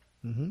 correct?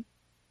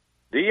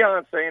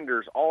 Deion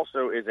Sanders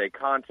also is a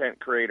content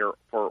creator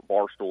for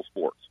Barstool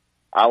Sports.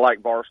 I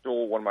like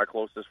Barstool. One of my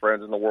closest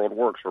friends in the world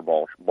works for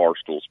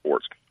Barstool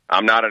Sports.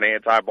 I'm not an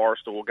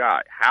anti-Barstool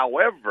guy.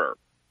 However,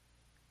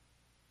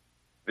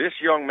 this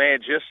young man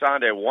just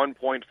signed a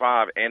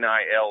 $1.5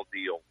 NIL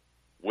deal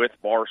with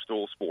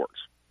Barstool Sports,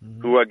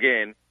 who,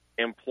 again,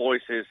 employs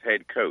his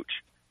head coach.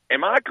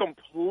 Am I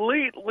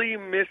completely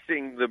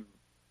missing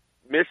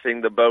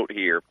the boat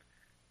here?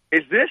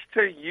 Is this,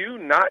 to you,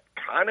 not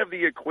kind of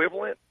the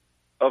equivalent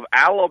of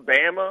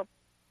Alabama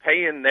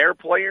paying their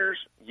players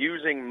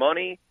using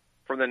money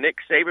from the Nick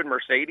Saban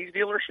Mercedes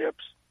dealerships?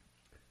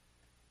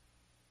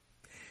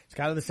 It's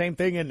kind of the same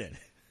thing, isn't it?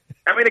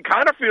 It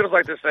kind of feels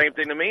like the same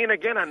thing to me. And,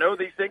 again, I know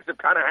these things have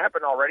kind of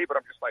happened already, but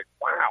I'm just like,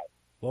 wow.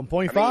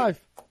 1.5.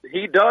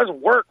 He does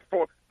work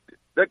for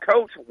 – the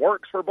coach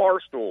works for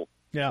Barstool.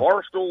 Yeah.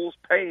 Barstool's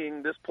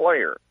paying this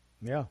player.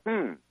 Yeah.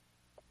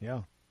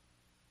 Yeah.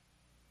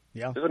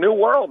 It's a new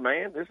world,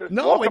 man. This is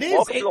welcome to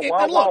the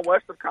wild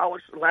west of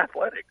college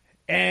athletics.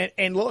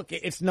 And look,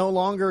 it's no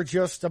longer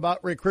just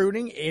about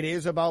recruiting. It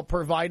is about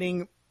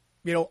providing,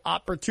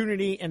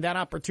 opportunity, and that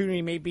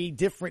opportunity may be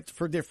different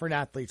for different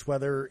athletes,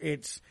 whether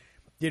it's,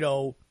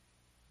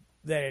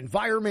 that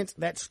environment,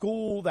 that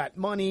school, that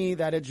money,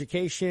 that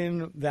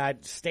education,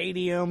 that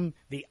stadium,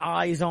 the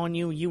eyes on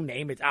you, you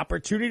name it,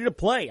 opportunity to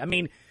play. I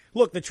mean,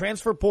 look, the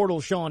transfer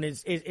portal, Sean,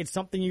 is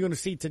something you're going to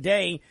see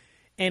today.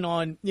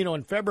 And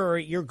in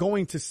February, you're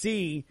going to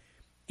see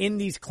in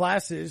these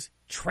classes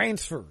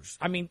transfers.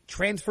 I mean,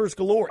 transfers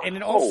galore. And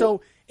it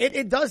also,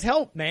 it does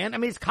help, man. I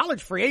mean, it's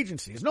college free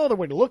agency. There's no other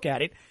way to look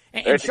at it.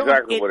 And that's Sean,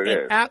 exactly what it is.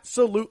 It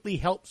absolutely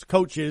helps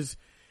coaches.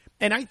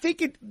 And I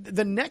think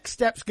the next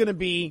step's going to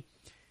be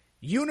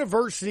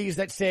universities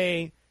that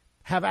say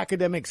have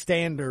academic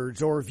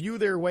standards or view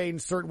their way in a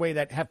certain way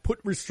that have put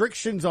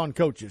restrictions on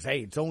coaches.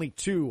 Hey, it's only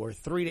 2 or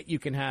 3 that you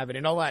can have it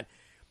and all that.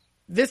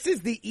 This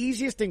is the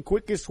easiest and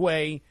quickest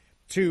way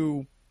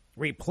to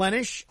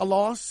replenish a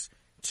loss,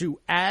 to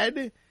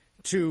add,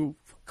 to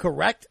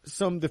correct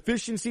some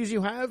deficiencies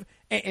you have,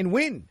 and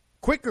win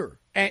quicker.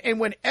 And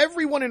when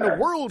everyone in the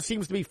world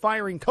seems to be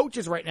firing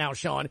coaches right now,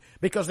 Sean,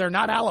 because they're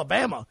not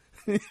Alabama,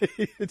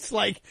 it's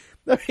like,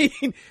 I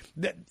mean,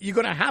 you're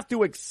going to have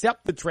to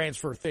accept the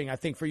transfer thing, I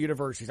think, for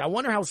universities. I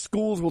wonder how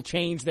schools will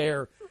change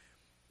their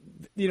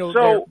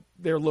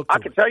look. I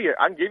can tell you,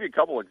 I can give you a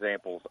couple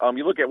examples.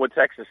 You look at what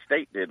Texas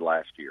State did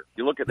last year.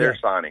 You look at their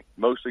signing,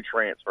 mostly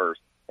transfers.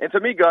 And to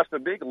me, Gus, the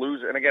big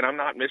loser, and again, I'm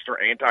not Mr.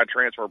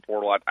 Anti-Transfer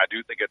Portal. I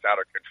do think it's out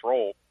of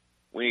control.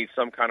 We need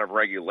some kind of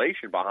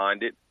regulation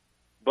behind it.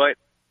 But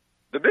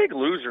the big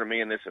loser to me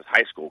in this is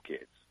high school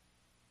kids.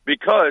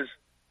 Because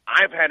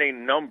I've had a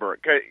number.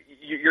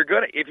 You're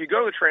gonna, if you go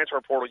to the transfer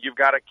portal, you've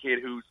got a kid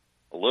who's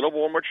a little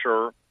more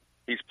mature.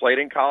 He's played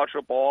in college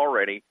football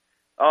already.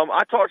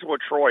 I talked to the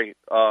Troy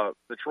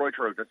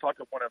Trojans. I talked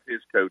to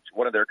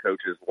one of their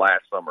coaches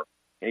last summer,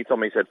 and he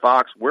told me, he said,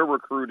 Fox, we're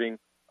recruiting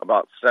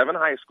about 7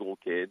 high school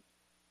kids.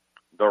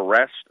 The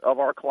rest of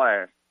our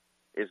class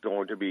is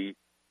going to be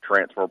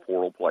transfer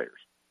portal players.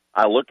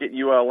 I look at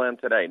ULM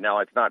today. Now,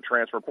 it's not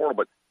transfer portal,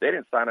 but they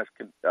didn't sign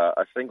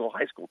a single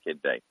high school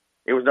kid today.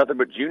 It was nothing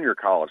but junior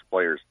college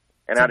players.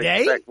 And today?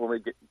 I'd expect when we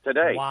get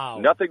today, wow,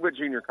 nothing but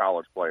junior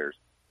college players.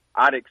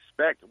 I'd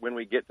expect when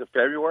we get to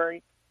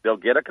February, they'll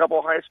get a couple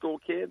high school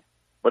kids,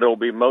 but it'll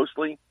be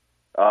mostly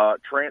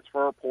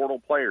transfer portal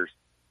players.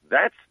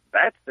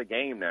 That's the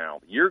game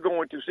now. You're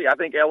going to see, I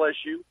think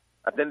LSU,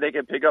 I think they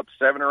can pick up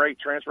 7 or 8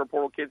 transfer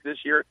portal kids this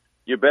year.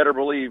 You better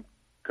believe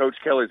Coach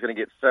Kelly's going to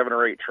get 7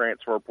 or 8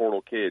 transfer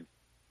portal kids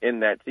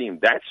in that team.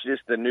 That's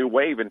just the new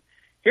wave. And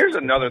here's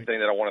another thing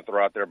that I want to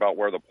throw out there about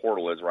where the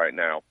portal is right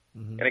now.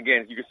 Mm-hmm. And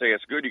again, you could say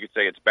it's good, you could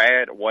say it's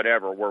bad,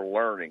 whatever. We're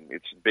learning.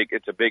 It's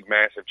a big,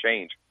 massive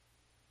change.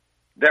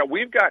 That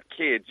we've got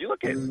kids. You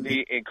look at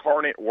the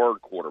Incarnate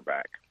Word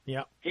quarterback.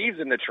 Yeah, he's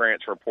in the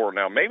transfer portal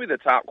now. Maybe the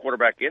top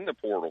quarterback in the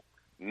portal.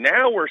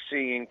 Now we're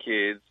seeing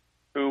kids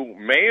who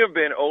may have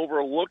been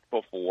overlooked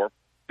before.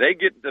 They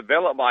get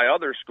developed by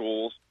other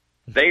schools.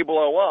 They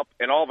blow up,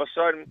 and all of a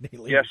sudden,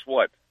 guess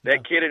what?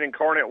 That kid in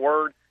Incarnate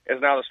Word is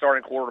now the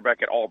starting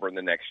quarterback at Auburn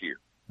the next year.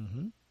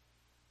 Mm-hmm.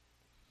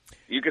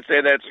 You could say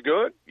that's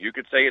good. You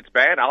could say it's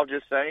bad. I'll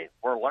just say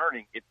we're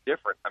learning. It's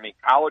different. I mean,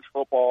 college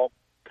football,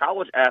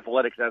 college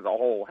athletics as a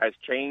whole has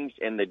changed,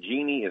 and the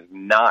genie is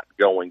not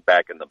going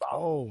back in the bottle.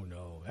 Oh,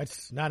 no.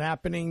 That's not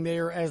happening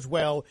there as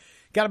well.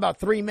 Got about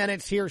 3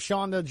 minutes here,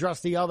 Sean, to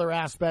address the other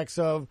aspects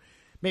of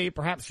maybe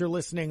perhaps your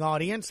listening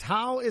audience.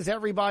 How is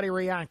everybody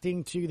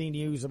reacting to the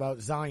news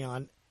about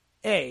Zion?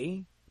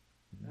 A.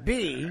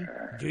 B.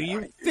 Do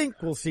you think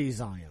we'll see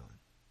Zion?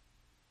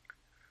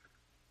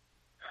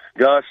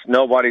 Gus,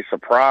 nobody's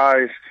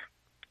surprised.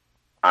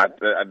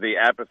 The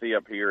apathy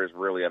up here is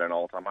really at an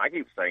all-time. I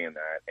keep saying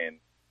that, and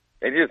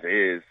it just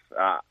is.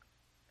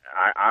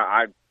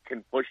 I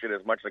can push it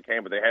as much as I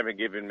can, but they haven't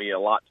given me a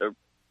lot to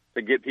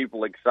get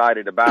people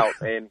excited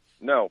about. And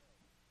no,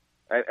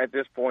 at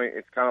this point,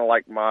 it's kind of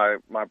like my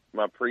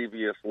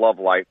previous love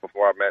life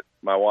before I met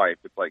my wife.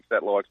 It's like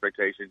set low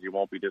expectations, you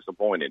won't be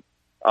disappointed.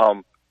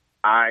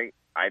 I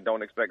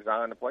don't expect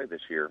Zion to play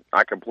this year.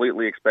 I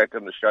completely expect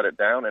him to shut it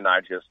down, and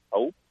I just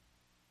hope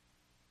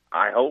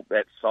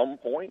at some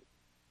point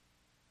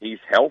he's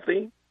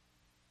healthy,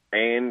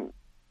 and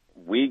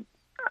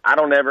I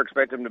don't ever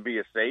expect him to be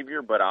a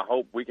savior, but I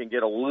hope we can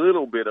get a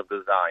little bit of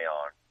the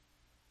Zion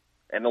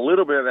and a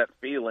little bit of that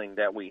feeling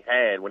that we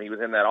had when he was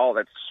in that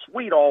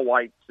sweet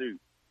all-white suit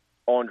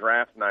on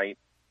draft night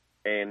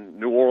and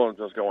New Orleans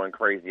was going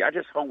crazy. I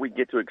just hope we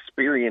get to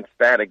experience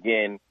that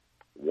again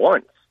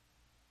once.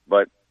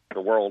 But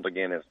the world,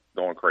 again, is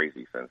going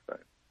crazy since then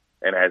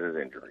and has his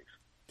injuries.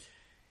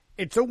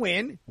 It's a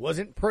win.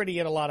 Wasn't pretty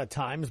at a lot of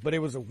times, but it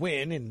was a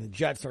win, and the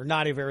Jets are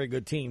not a very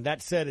good team.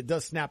 That said, it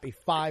does snap a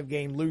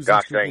 5-game losing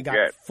streak. You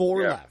got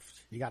 4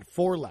 left. You got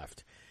 4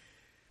 left.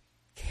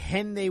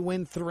 Can they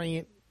win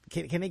 3?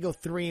 Can they go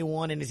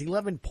 3-1? And is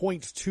 11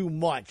 points too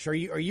much? Are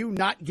you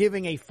not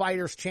giving a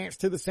fighter's chance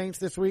to the Saints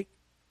this week?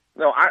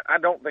 No, I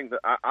don't think that.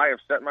 I have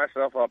set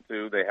myself up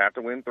to. They have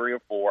to win 3 or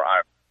 4.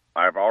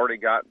 I've already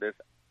got this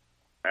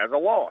as a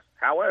loss.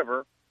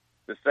 However,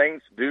 the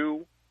Saints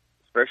do.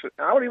 Especially,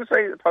 I would even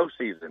say the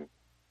postseason.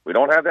 We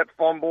don't have that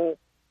fumble.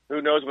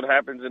 Who knows what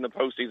happens in the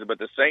postseason? But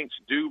the Saints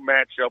do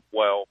match up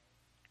well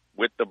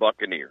with the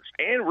Buccaneers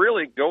and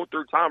really go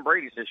through Tom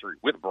Brady's history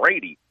with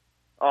Brady.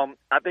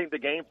 I think the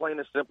game plan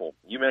is simple.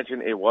 You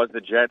mentioned it was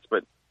the Jets,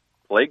 but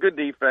play good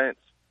defense,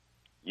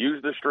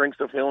 use the strengths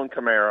of Hill and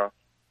Kamara.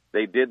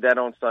 They did that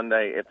on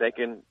Sunday. If they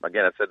can,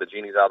 again, I said the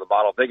genie's out of the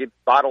bottle. If they can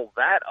bottle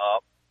that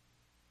up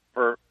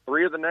for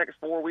 3 of the next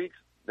 4 weeks,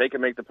 they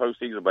can make the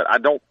postseason. But I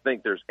don't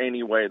think there's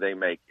any way they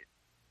make it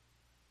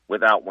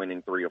without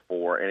winning 3 or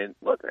 4. And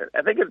look,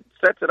 I think it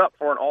sets it up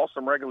for an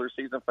awesome regular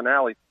season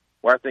finale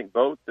where I think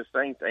both the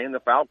Saints and the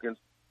Falcons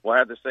will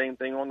have the same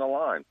thing on the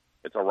line.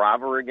 It's a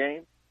rivalry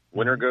game.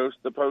 Winner goes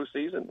to the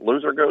postseason.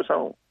 Loser goes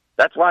home.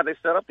 That's why they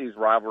set up these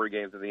rivalry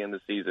games at the end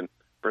of the season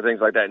for things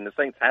like that. And the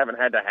Saints haven't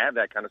had to have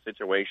that kind of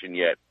situation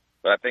yet.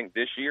 But I think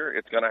this year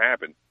it's going to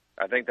happen.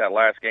 I think that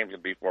last game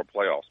could be for a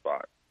playoff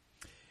spot.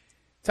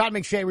 Todd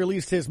McShay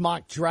released his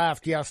mock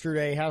draft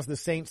yesterday, has the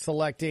Saints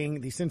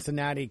selecting the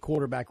Cincinnati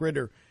quarterback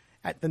Ridder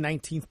at the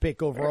 19th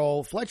pick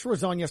overall. Fletcher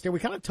was on yesterday. We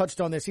kind of touched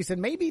on this. He said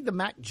maybe the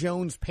Mac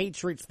Jones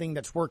Patriots thing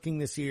that's working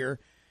this year,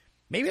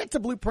 maybe that's a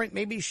blueprint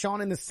maybe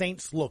Sean and the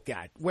Saints look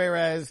at.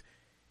 Whereas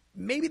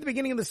maybe at the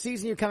beginning of the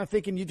season you're kind of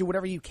thinking you do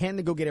whatever you can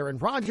to go get Aaron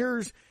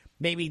Rodgers,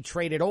 maybe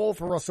trade it all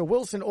for Russell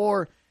Wilson.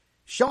 Or,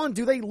 Sean,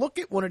 do they look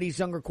at one of these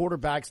younger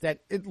quarterbacks that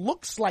it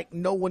looks like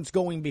no one's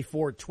going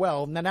before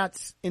 12? Now,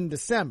 that's in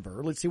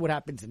December. Let's see what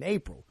happens in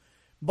April.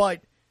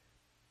 But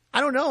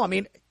I don't know. I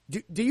mean,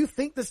 do you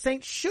think the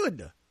Saints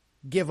should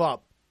give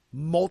up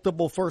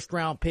multiple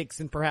first-round picks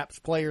and perhaps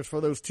players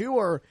for those two?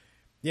 Or,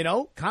 you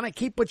know, kind of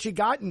keep what you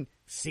got and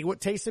see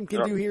what Taysom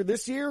can do here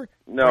this year?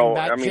 No,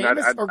 I mean,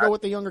 or go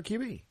with the younger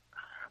QB?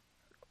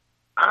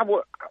 I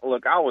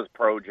was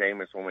pro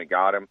Jameis when we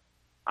got him.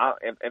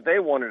 If they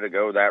wanted to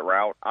go that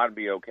route, I'd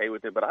be okay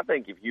with it. But I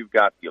think if you've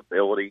got the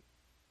ability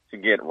to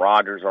get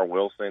Rodgers or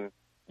Wilson,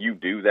 you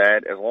do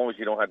that as long as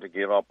you don't have to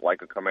give up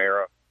like a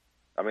Kamara.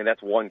 I mean,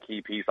 that's one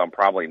key piece I'm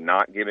probably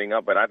not giving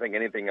up, but I think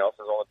anything else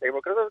is on the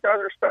table because those guys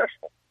are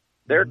special.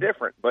 They're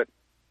different, but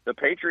the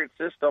Patriot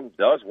system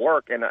does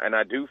work, and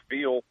I do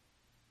feel,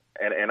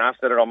 and I've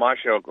said it on my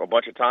show a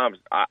bunch of times,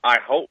 I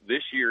hope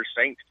this year's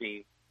Saints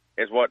team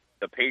is what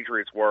the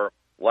Patriots were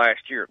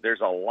last year.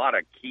 There's a lot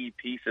of key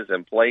pieces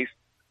in place.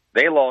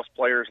 They lost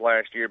players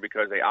last year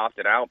because they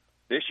opted out.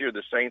 This year,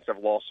 the Saints have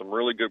lost some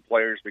really good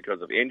players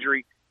because of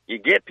injury. You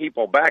get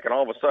people back, and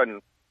all of a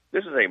sudden,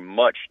 this is a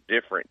much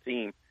different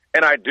team.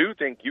 And I do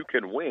think you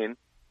can win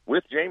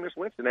with Jameis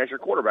Winston as your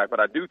quarterback, but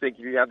I do think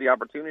if you have the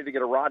opportunity to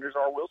get a Rodgers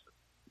or a Wilson,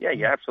 yeah,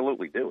 you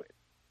absolutely do it.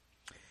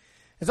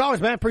 As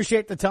always, man,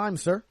 appreciate the time,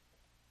 sir.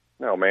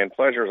 No, man,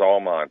 pleasure's all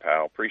mine,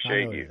 pal.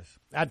 Appreciate you.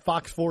 At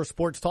Fox 4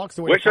 Sports Talks.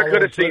 Wish I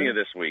could have seen you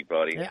this week,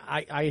 buddy. Yeah,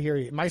 I hear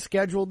you. Am I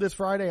scheduled this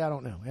Friday? I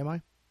don't know. Am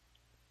I?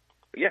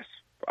 Yes,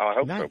 I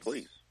hope so,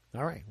 please.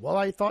 All right. Well,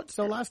 I thought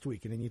so last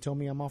week, and then you told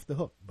me I'm off the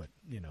hook, but,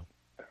 you know.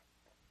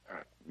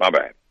 My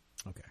bad.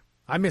 Okay.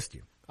 I missed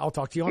you. I'll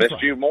talk to you on Friday.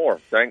 Missed you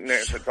more.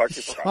 Talk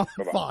to you on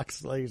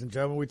Fox, ladies and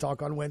gentlemen. We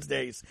talk on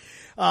Wednesdays.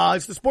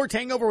 It's the Sports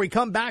Hangover. We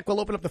come back.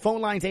 We'll open up the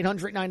phone lines,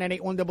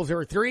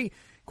 800-998-1003.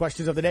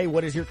 Questions of the day.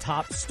 What is your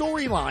top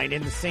storyline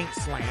in the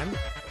Saints land?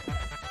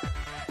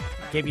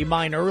 Gave you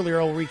mine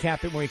earlier. I'll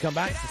recap it when we come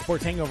back. It's the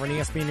Sports Hangover on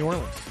ESPN New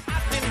Orleans.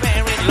 I've been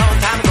married a long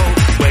time ago.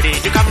 Where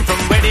did you come from?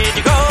 Where did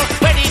you go?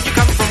 Where did you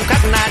come from,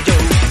 Cotton Eye Joe?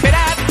 But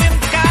I've been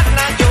from Cotton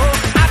Eye Joe.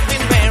 I've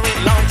been married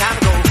a long time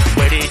ago.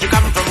 Where did you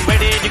come from? Where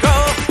did you go?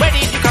 Where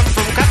did you come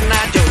from, Cotton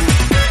Eye Joe?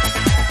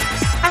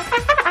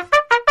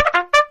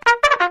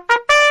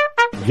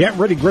 Get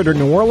ready, Greater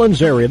New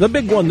Orleans area. The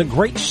big one, the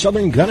Great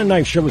Southern Gun and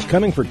Knife Show, is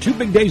coming for 2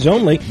 big days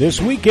only this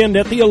weekend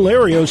at the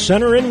Hilario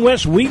Center in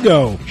West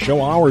Wego.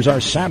 Show hours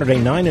are Saturday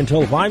 9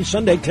 until 5,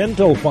 Sunday 10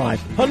 till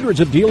 5. Hundreds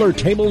of dealer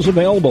tables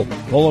available,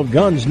 full of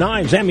guns,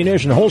 knives,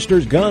 ammunition,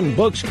 holsters, gun,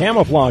 books,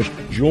 camouflage,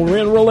 jewelry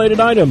and related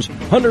items.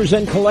 Hunters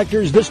and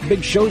collectors, this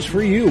big show's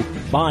for you.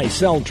 Buy,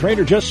 sell, trade,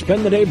 or just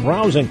spend the day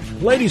browsing.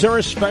 Ladies are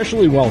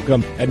especially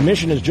welcome.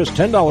 Admission is just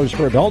 $10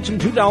 for adults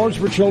and $2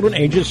 for children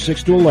ages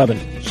 6 to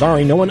 11.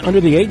 Sorry, no one under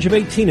the age of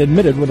 18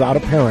 admitted without a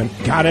parent.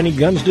 Got any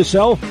guns to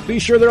sell? Be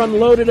sure they're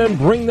unloaded and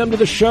bring them to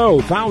the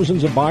show.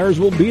 Thousands of buyers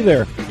will be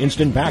there.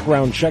 Instant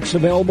background checks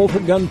available for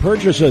gun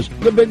purchases.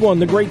 The big one,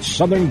 the Great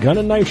Southern Gun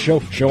and Knife Show.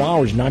 Show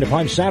hours 9 to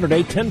 5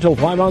 Saturday, 10 till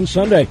 5 on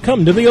Sunday.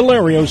 Come to the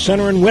Hilario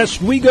Center in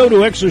West Wego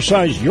to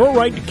exercise your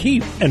right to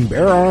keep and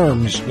bear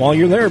arms. While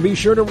you're there, be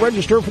sure to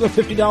register for the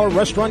 $50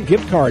 restaurant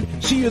gift card.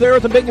 See you there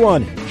at the big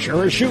one.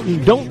 Sure as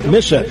shooting. Don't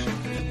miss it.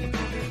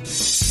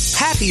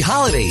 Happy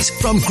holidays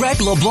from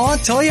Greg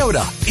LeBlanc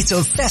Toyota. It's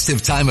a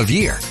festive time of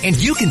year, and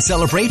you can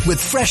celebrate with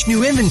fresh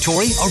new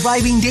inventory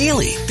arriving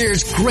daily.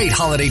 There's great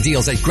holiday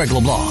deals at Greg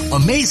LeBlanc.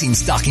 Amazing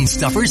stocking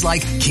stuffers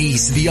like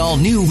keys to the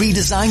all-new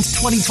redesigned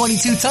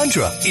 2022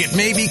 Tundra. It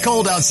may be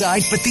cold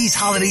outside, but these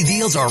holiday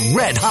deals are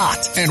red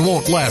hot and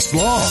won't last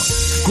long.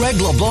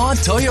 Greg LeBlanc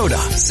Toyota,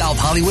 South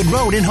Hollywood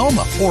Road in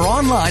Houma, or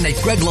online at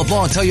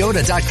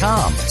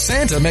GregLeBlancToyota.com.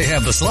 Santa may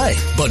have the sleigh,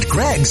 but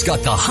Greg's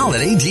got the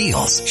holiday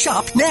deals.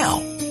 Shop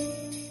now.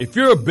 If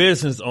you're a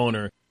business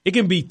owner, it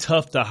can be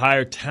tough to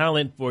hire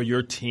talent for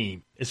your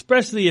team,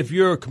 especially if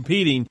you're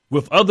competing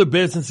with other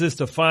businesses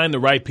to find the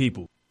right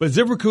people. but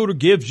ZipRecruiter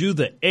gives you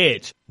the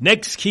edge.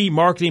 Next Key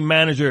Marketing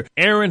Manager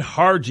Erin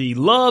Hargy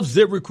loves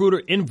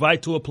ZipRecruiter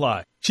Invite to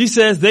Apply. She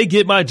says they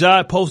get my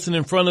job posted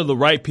in front of the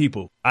right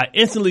people. I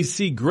instantly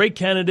see great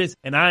candidates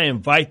and I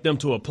invite them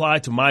to apply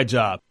to my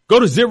job. Go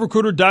to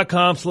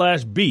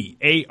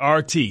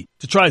ZipRecruiter.com/BART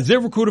to try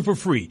ZipRecruiter for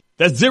free.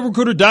 That's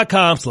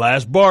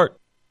ZipRecruiter.com/BART.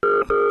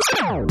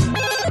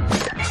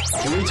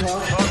 Can we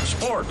talk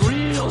sports?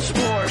 Real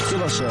sports.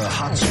 Give us a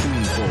hot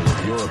spoonful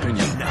of your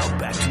opinion. Now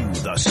back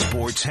to the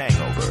Sports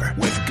Hangover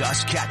with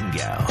Gus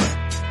Kattengell.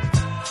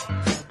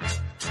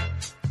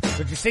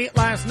 Did you see it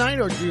last night,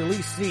 or did you at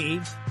least see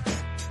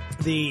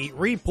the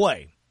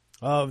replay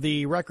of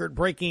the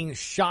record-breaking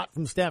shot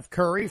from Steph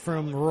Curry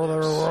from the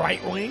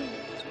right wing?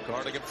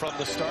 Guarding it from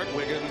the start,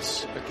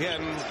 Wiggins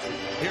again.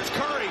 Here's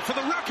Curry for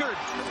the record.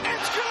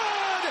 It's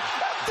good!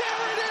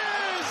 There it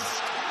is!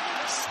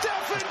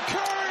 Stephen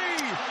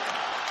Curry,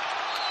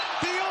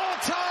 the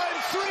all-time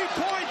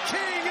three-point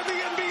king of the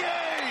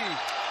NBA.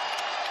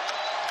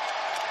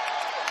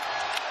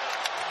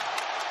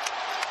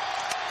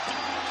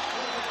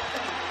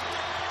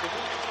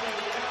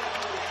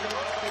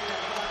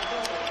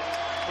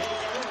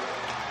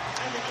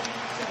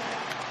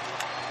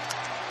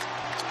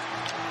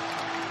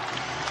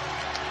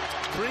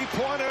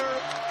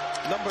 Three-pointer,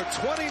 number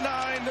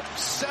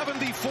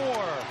 2974.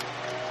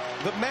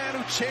 The man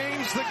who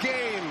changed the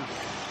game.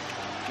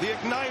 The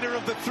igniter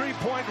of the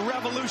three-point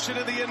revolution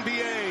in the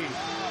NBA.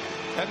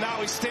 And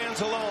now he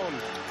stands alone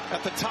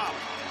at the top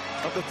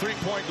of the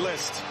three-point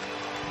list.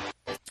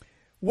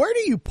 Where do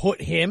you put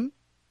him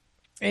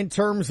in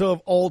terms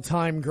of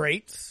all-time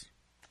greats?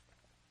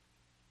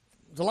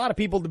 There's a lot of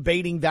people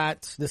debating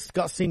that,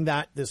 discussing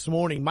that this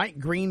morning. Mike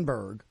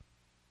Greenberg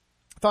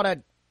thought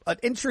had an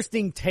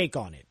interesting take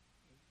on it.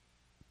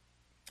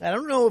 I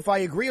don't know if I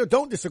agree or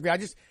don't disagree. I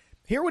just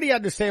hear what he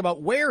had to say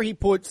about where he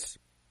puts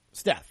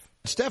Steph.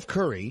 Steph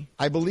Curry,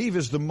 I believe,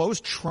 is the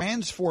most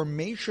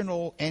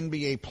transformational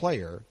NBA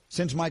player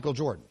since Michael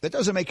Jordan. That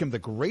doesn't make him the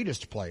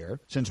greatest player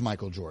since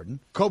Michael Jordan.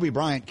 Kobe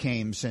Bryant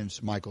came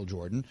since Michael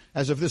Jordan.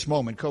 As of this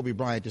moment, Kobe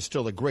Bryant is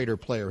still a greater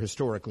player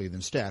historically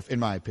than Steph, in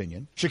my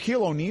opinion.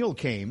 Shaquille O'Neal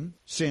came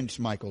since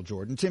Michael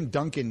Jordan. Tim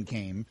Duncan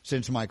came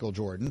since Michael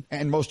Jordan.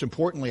 And most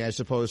importantly, I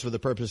suppose, for the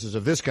purposes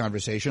of this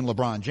conversation,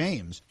 LeBron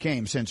James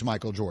came since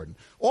Michael Jordan.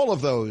 All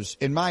of those,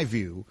 in my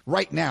view,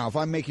 right now, if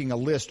I'm making a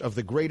list of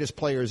the greatest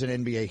players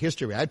in NBA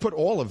history, I'd put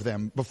all of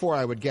them before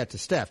I would get to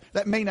Steph.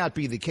 That may not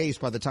be the case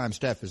by the time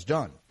Steph is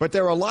done. But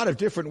there are a lot of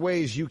different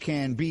ways you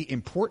can be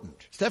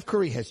important. Steph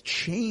Curry has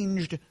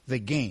changed the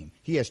game.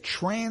 He has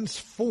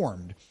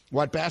transformed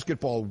what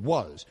basketball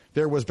was.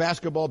 There was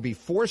basketball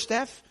before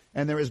Steph,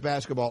 and there is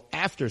basketball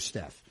after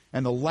Steph.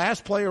 And the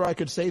last player I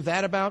could say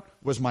that about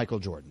was Michael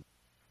Jordan.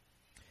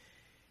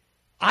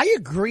 I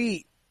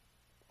agree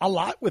a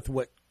lot with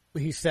what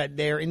he said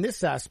there in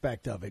this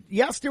aspect of it.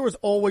 Yes, there was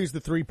always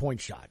the three-point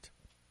shot.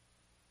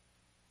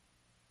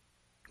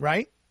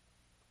 Right?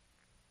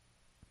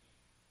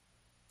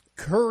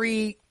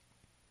 Curry,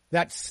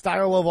 that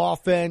style of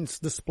offense,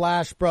 the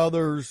Splash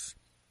Brothers,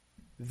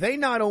 they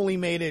not only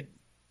made it,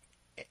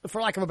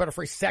 for lack of a better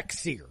phrase,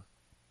 sexier,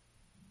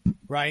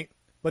 right?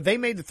 But they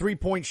made the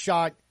three-point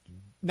shot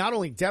not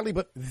only deadly,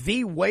 but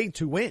the way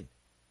to win.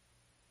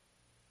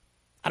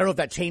 I don't know if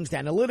that changed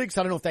analytics.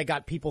 I don't know if that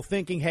got people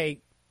thinking,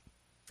 hey,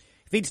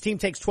 if each team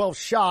takes 12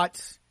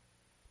 shots,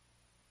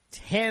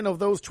 10 of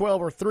those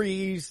 12 are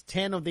threes,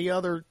 10 of the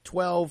other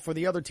 12 for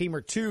the other team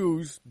are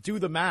twos. Do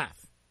the math.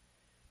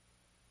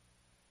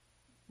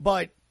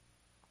 But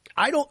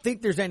I don't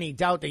think there's any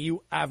doubt that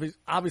you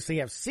obviously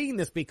have seen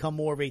this become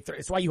more of a threat.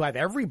 It's why you have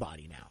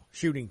everybody now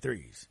shooting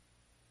threes.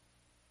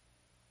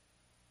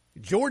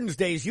 Jordan's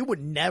days, you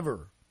would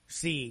never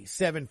see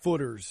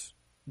 7-footers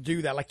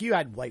do that. Like you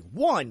had like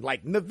one,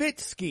 like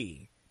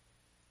Nowitzki.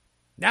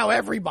 Now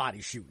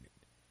everybody's shooting it.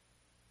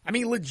 I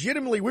mean,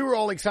 legitimately, we were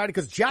all excited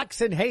because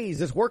Jackson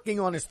Hayes is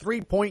working on his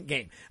three-point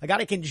game. A guy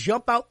that can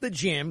jump out the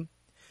gym,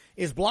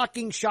 is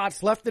blocking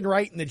shots left and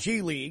right in the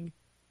G League,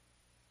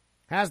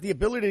 has the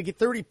ability to get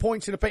 30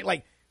 points in the paint.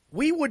 Like,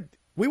 we would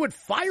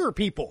fire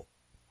people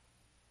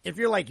if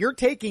you're like, you're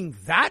taking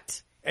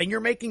that and you're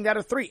making that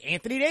a three.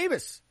 Anthony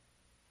Davis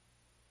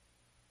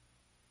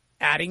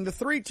adding the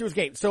three to his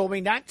game. So, I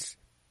mean,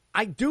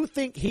 I do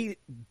think he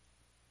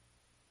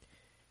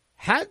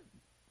had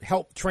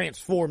helped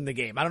transform the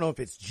game. I don't know if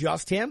it's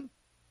just him,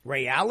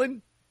 Ray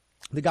Allen,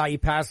 the guy he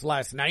passed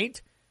last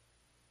night.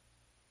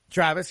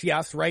 Travis,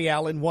 yes, Ray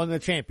Allen won the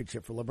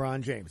championship for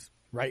LeBron James.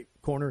 Right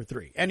corner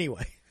three.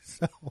 Anyway.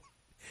 So,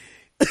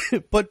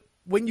 but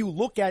when you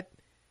look at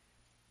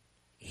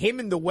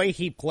him and the way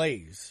he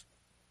plays,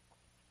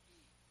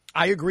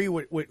 I agree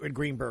with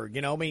Greenberg.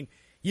 You know, I mean,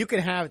 you can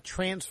have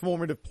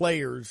transformative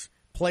players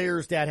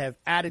that have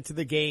added to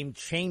the game,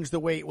 changed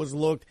the way it was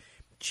looked,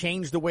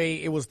 changed the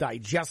way it was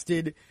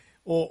digested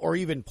or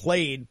even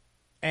played,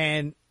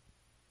 and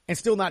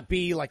still not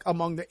be like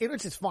among the,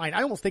 it's just fine.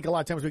 I almost think a lot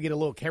of times we get a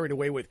little carried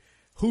away with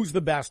who's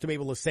the best to be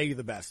able to say you're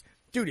the best.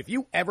 Dude, if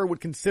you ever would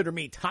consider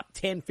me top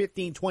 10,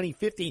 15, 20,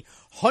 50,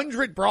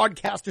 100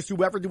 broadcasters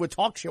who ever do a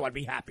talk show, I'd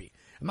be happy.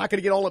 I'm not going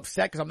to get all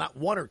upset because I'm not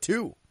one or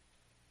two.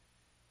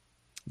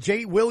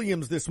 Jay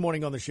Williams this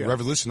morning on the show.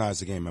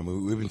 Revolutionized the game. I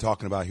mean, we've been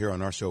talking about here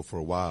on our show for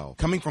a while.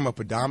 Coming from a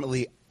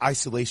predominantly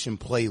isolation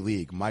play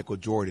league, Michael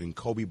Jordan,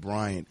 Kobe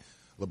Bryant,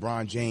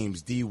 LeBron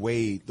James, D.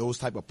 Wade, those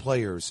type of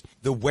players,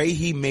 the way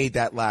he made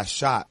that last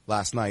shot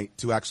last night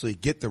to actually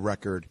get the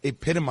record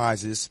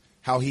epitomizes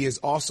how he has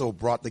also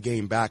brought the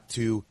game back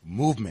to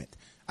movement.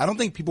 I don't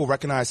think people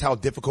recognize how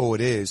difficult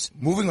it is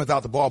moving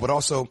without the ball, but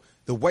also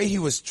the way he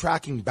was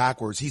tracking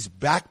backwards. He's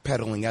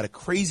backpedaling at a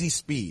crazy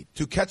speed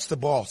to catch the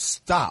ball,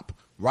 stop,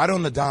 right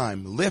on the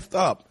dime, lift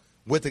up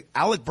with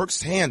Alec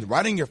Burks' hand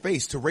right in your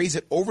face to raise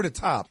it over the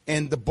top.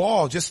 And the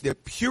ball, just the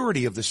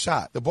purity of the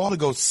shot. The ball to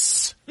go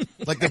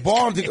like the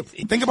ball,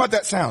 think about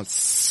that sound.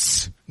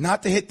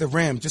 Not to hit the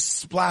rim, just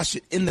splash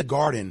it in the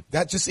garden.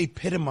 That just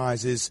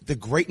epitomizes the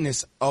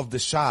greatness of the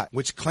shot,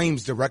 which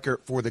claims the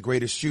record for the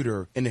greatest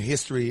shooter in the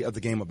history of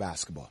the game of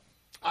basketball.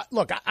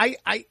 Look,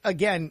 I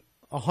again,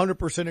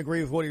 100%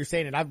 agree with what you're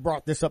saying, and I've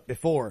brought this up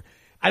before.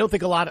 I don't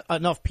think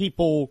enough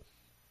people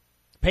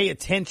pay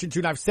attention to,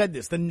 and I've said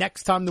this, the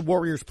next time the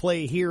Warriors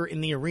play here in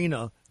the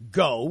arena,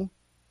 go,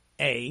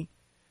 A.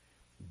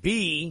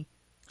 B,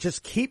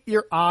 just keep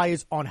your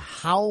eyes on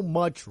how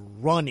much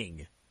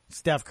running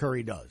Steph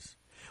Curry does.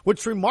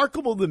 What's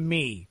remarkable to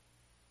me,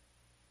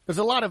 there's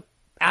a lot of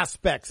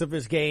aspects of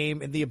his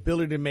game and the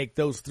ability to make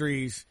those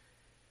threes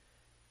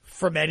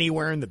from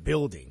anywhere in the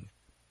building.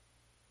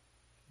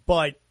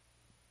 But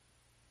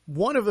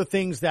one of the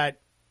things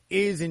that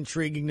is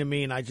intriguing to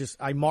me, and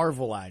I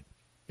marvel at,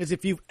 is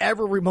if you've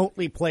ever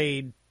remotely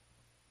played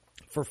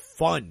for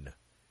fun,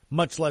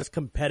 much less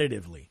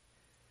competitively.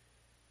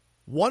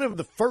 One of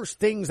the first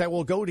things that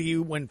will go to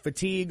you when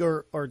fatigue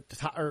or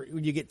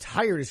when you get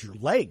tired is your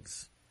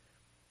legs.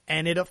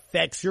 And it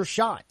affects your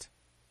shot.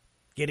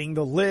 Getting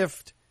the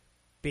lift,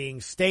 being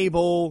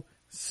stable,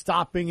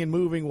 stopping and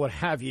moving, what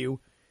have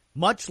you,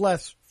 much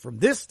less from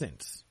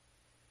distance.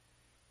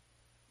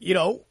 You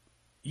know,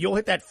 you'll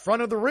hit that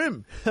front of the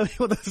rim. I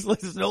mean,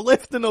 there's no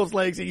lift in those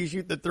legs and you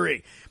shoot the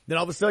three. Then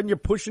all of a sudden you're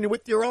pushing it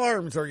with your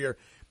arms or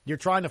you're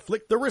trying to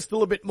flick the wrist a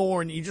little bit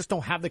more and you just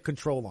don't have the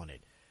control on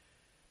it.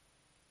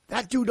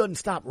 That dude doesn't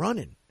stop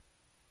running.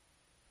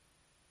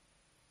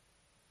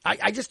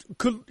 I just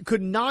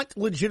could not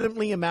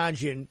legitimately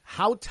imagine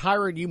how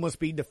tired you must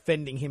be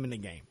defending him in the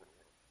game.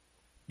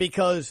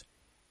 Because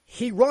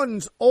he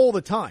runs all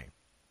the time.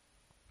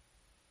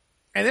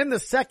 And then the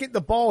second the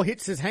ball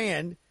hits his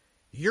hand,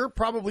 you're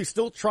probably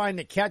still trying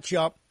to catch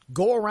up,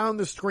 go around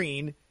the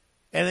screen,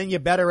 and then you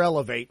better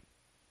elevate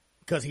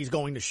because he's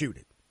going to shoot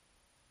it.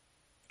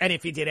 And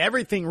if you did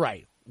everything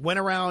right, went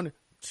around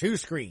 2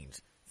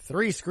 screens,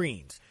 3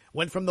 screens,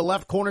 went from the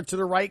left corner to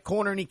the right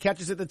corner, and he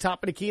catches it at the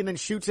top of the key and then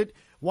shoots it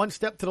 1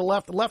 step to the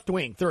left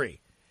wing, 3.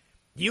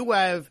 You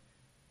have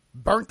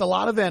burnt a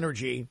lot of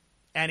energy,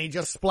 and he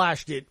just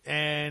splashed it,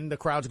 and the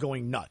crowd's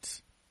going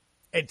nuts.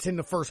 It's in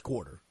the first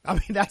quarter. I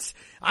mean,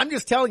 I'm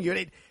just telling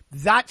you,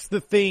 that's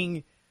the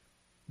thing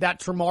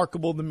that's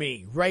remarkable to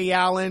me. Ray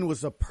Allen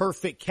was a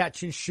perfect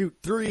catch and shoot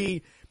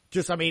 3.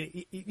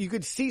 You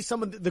could see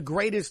some of the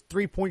greatest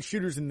 3-point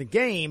shooters in the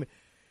game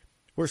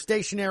were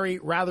stationary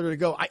rather to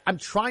go. I'm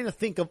trying to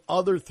think of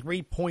other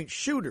 3-point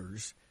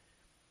shooters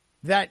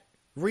that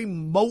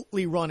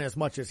remotely run as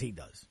much as he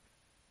does.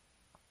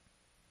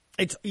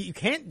 You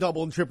can't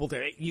double and triple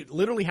it. You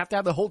literally have to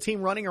have the whole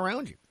team running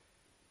around you.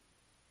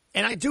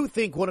 And I do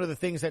think one of the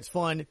things that's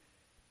fun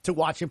to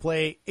watch him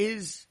play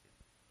is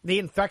the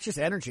infectious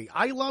energy.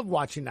 I love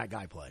watching that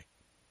guy play.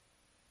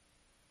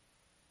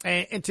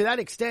 And to that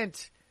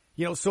extent,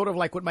 you know, sort of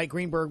like what Mike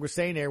Greenberg was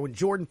saying there, when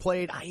Jordan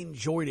played, I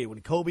enjoyed it. When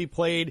Kobe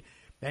played,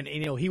 and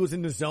you know, he was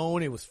in the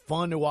zone, it was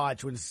fun to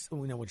watch. When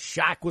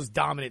Shaq was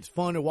dominant, it's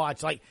fun to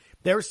watch. Like,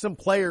 there's some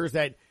players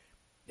that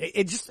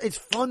it's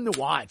fun to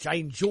watch. I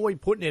enjoy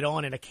putting it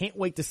on, and I can't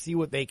wait to see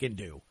what they can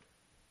do.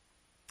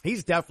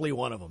 He's definitely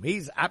one of them.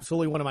 He's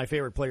absolutely one of my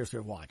favorite players to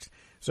have watched.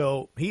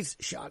 So he's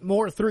shot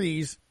more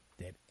threes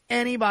than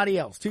anybody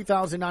else.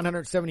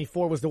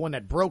 2,974 was the one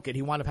that broke it.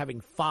 He wound up having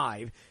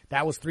 5.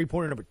 That was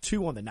 3-pointer number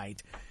 2 on the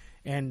night.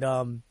 And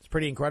it's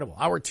pretty incredible.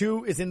 Hour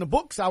 2 is in the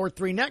books. Hour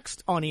 3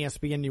 next on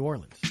ESPN New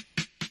Orleans.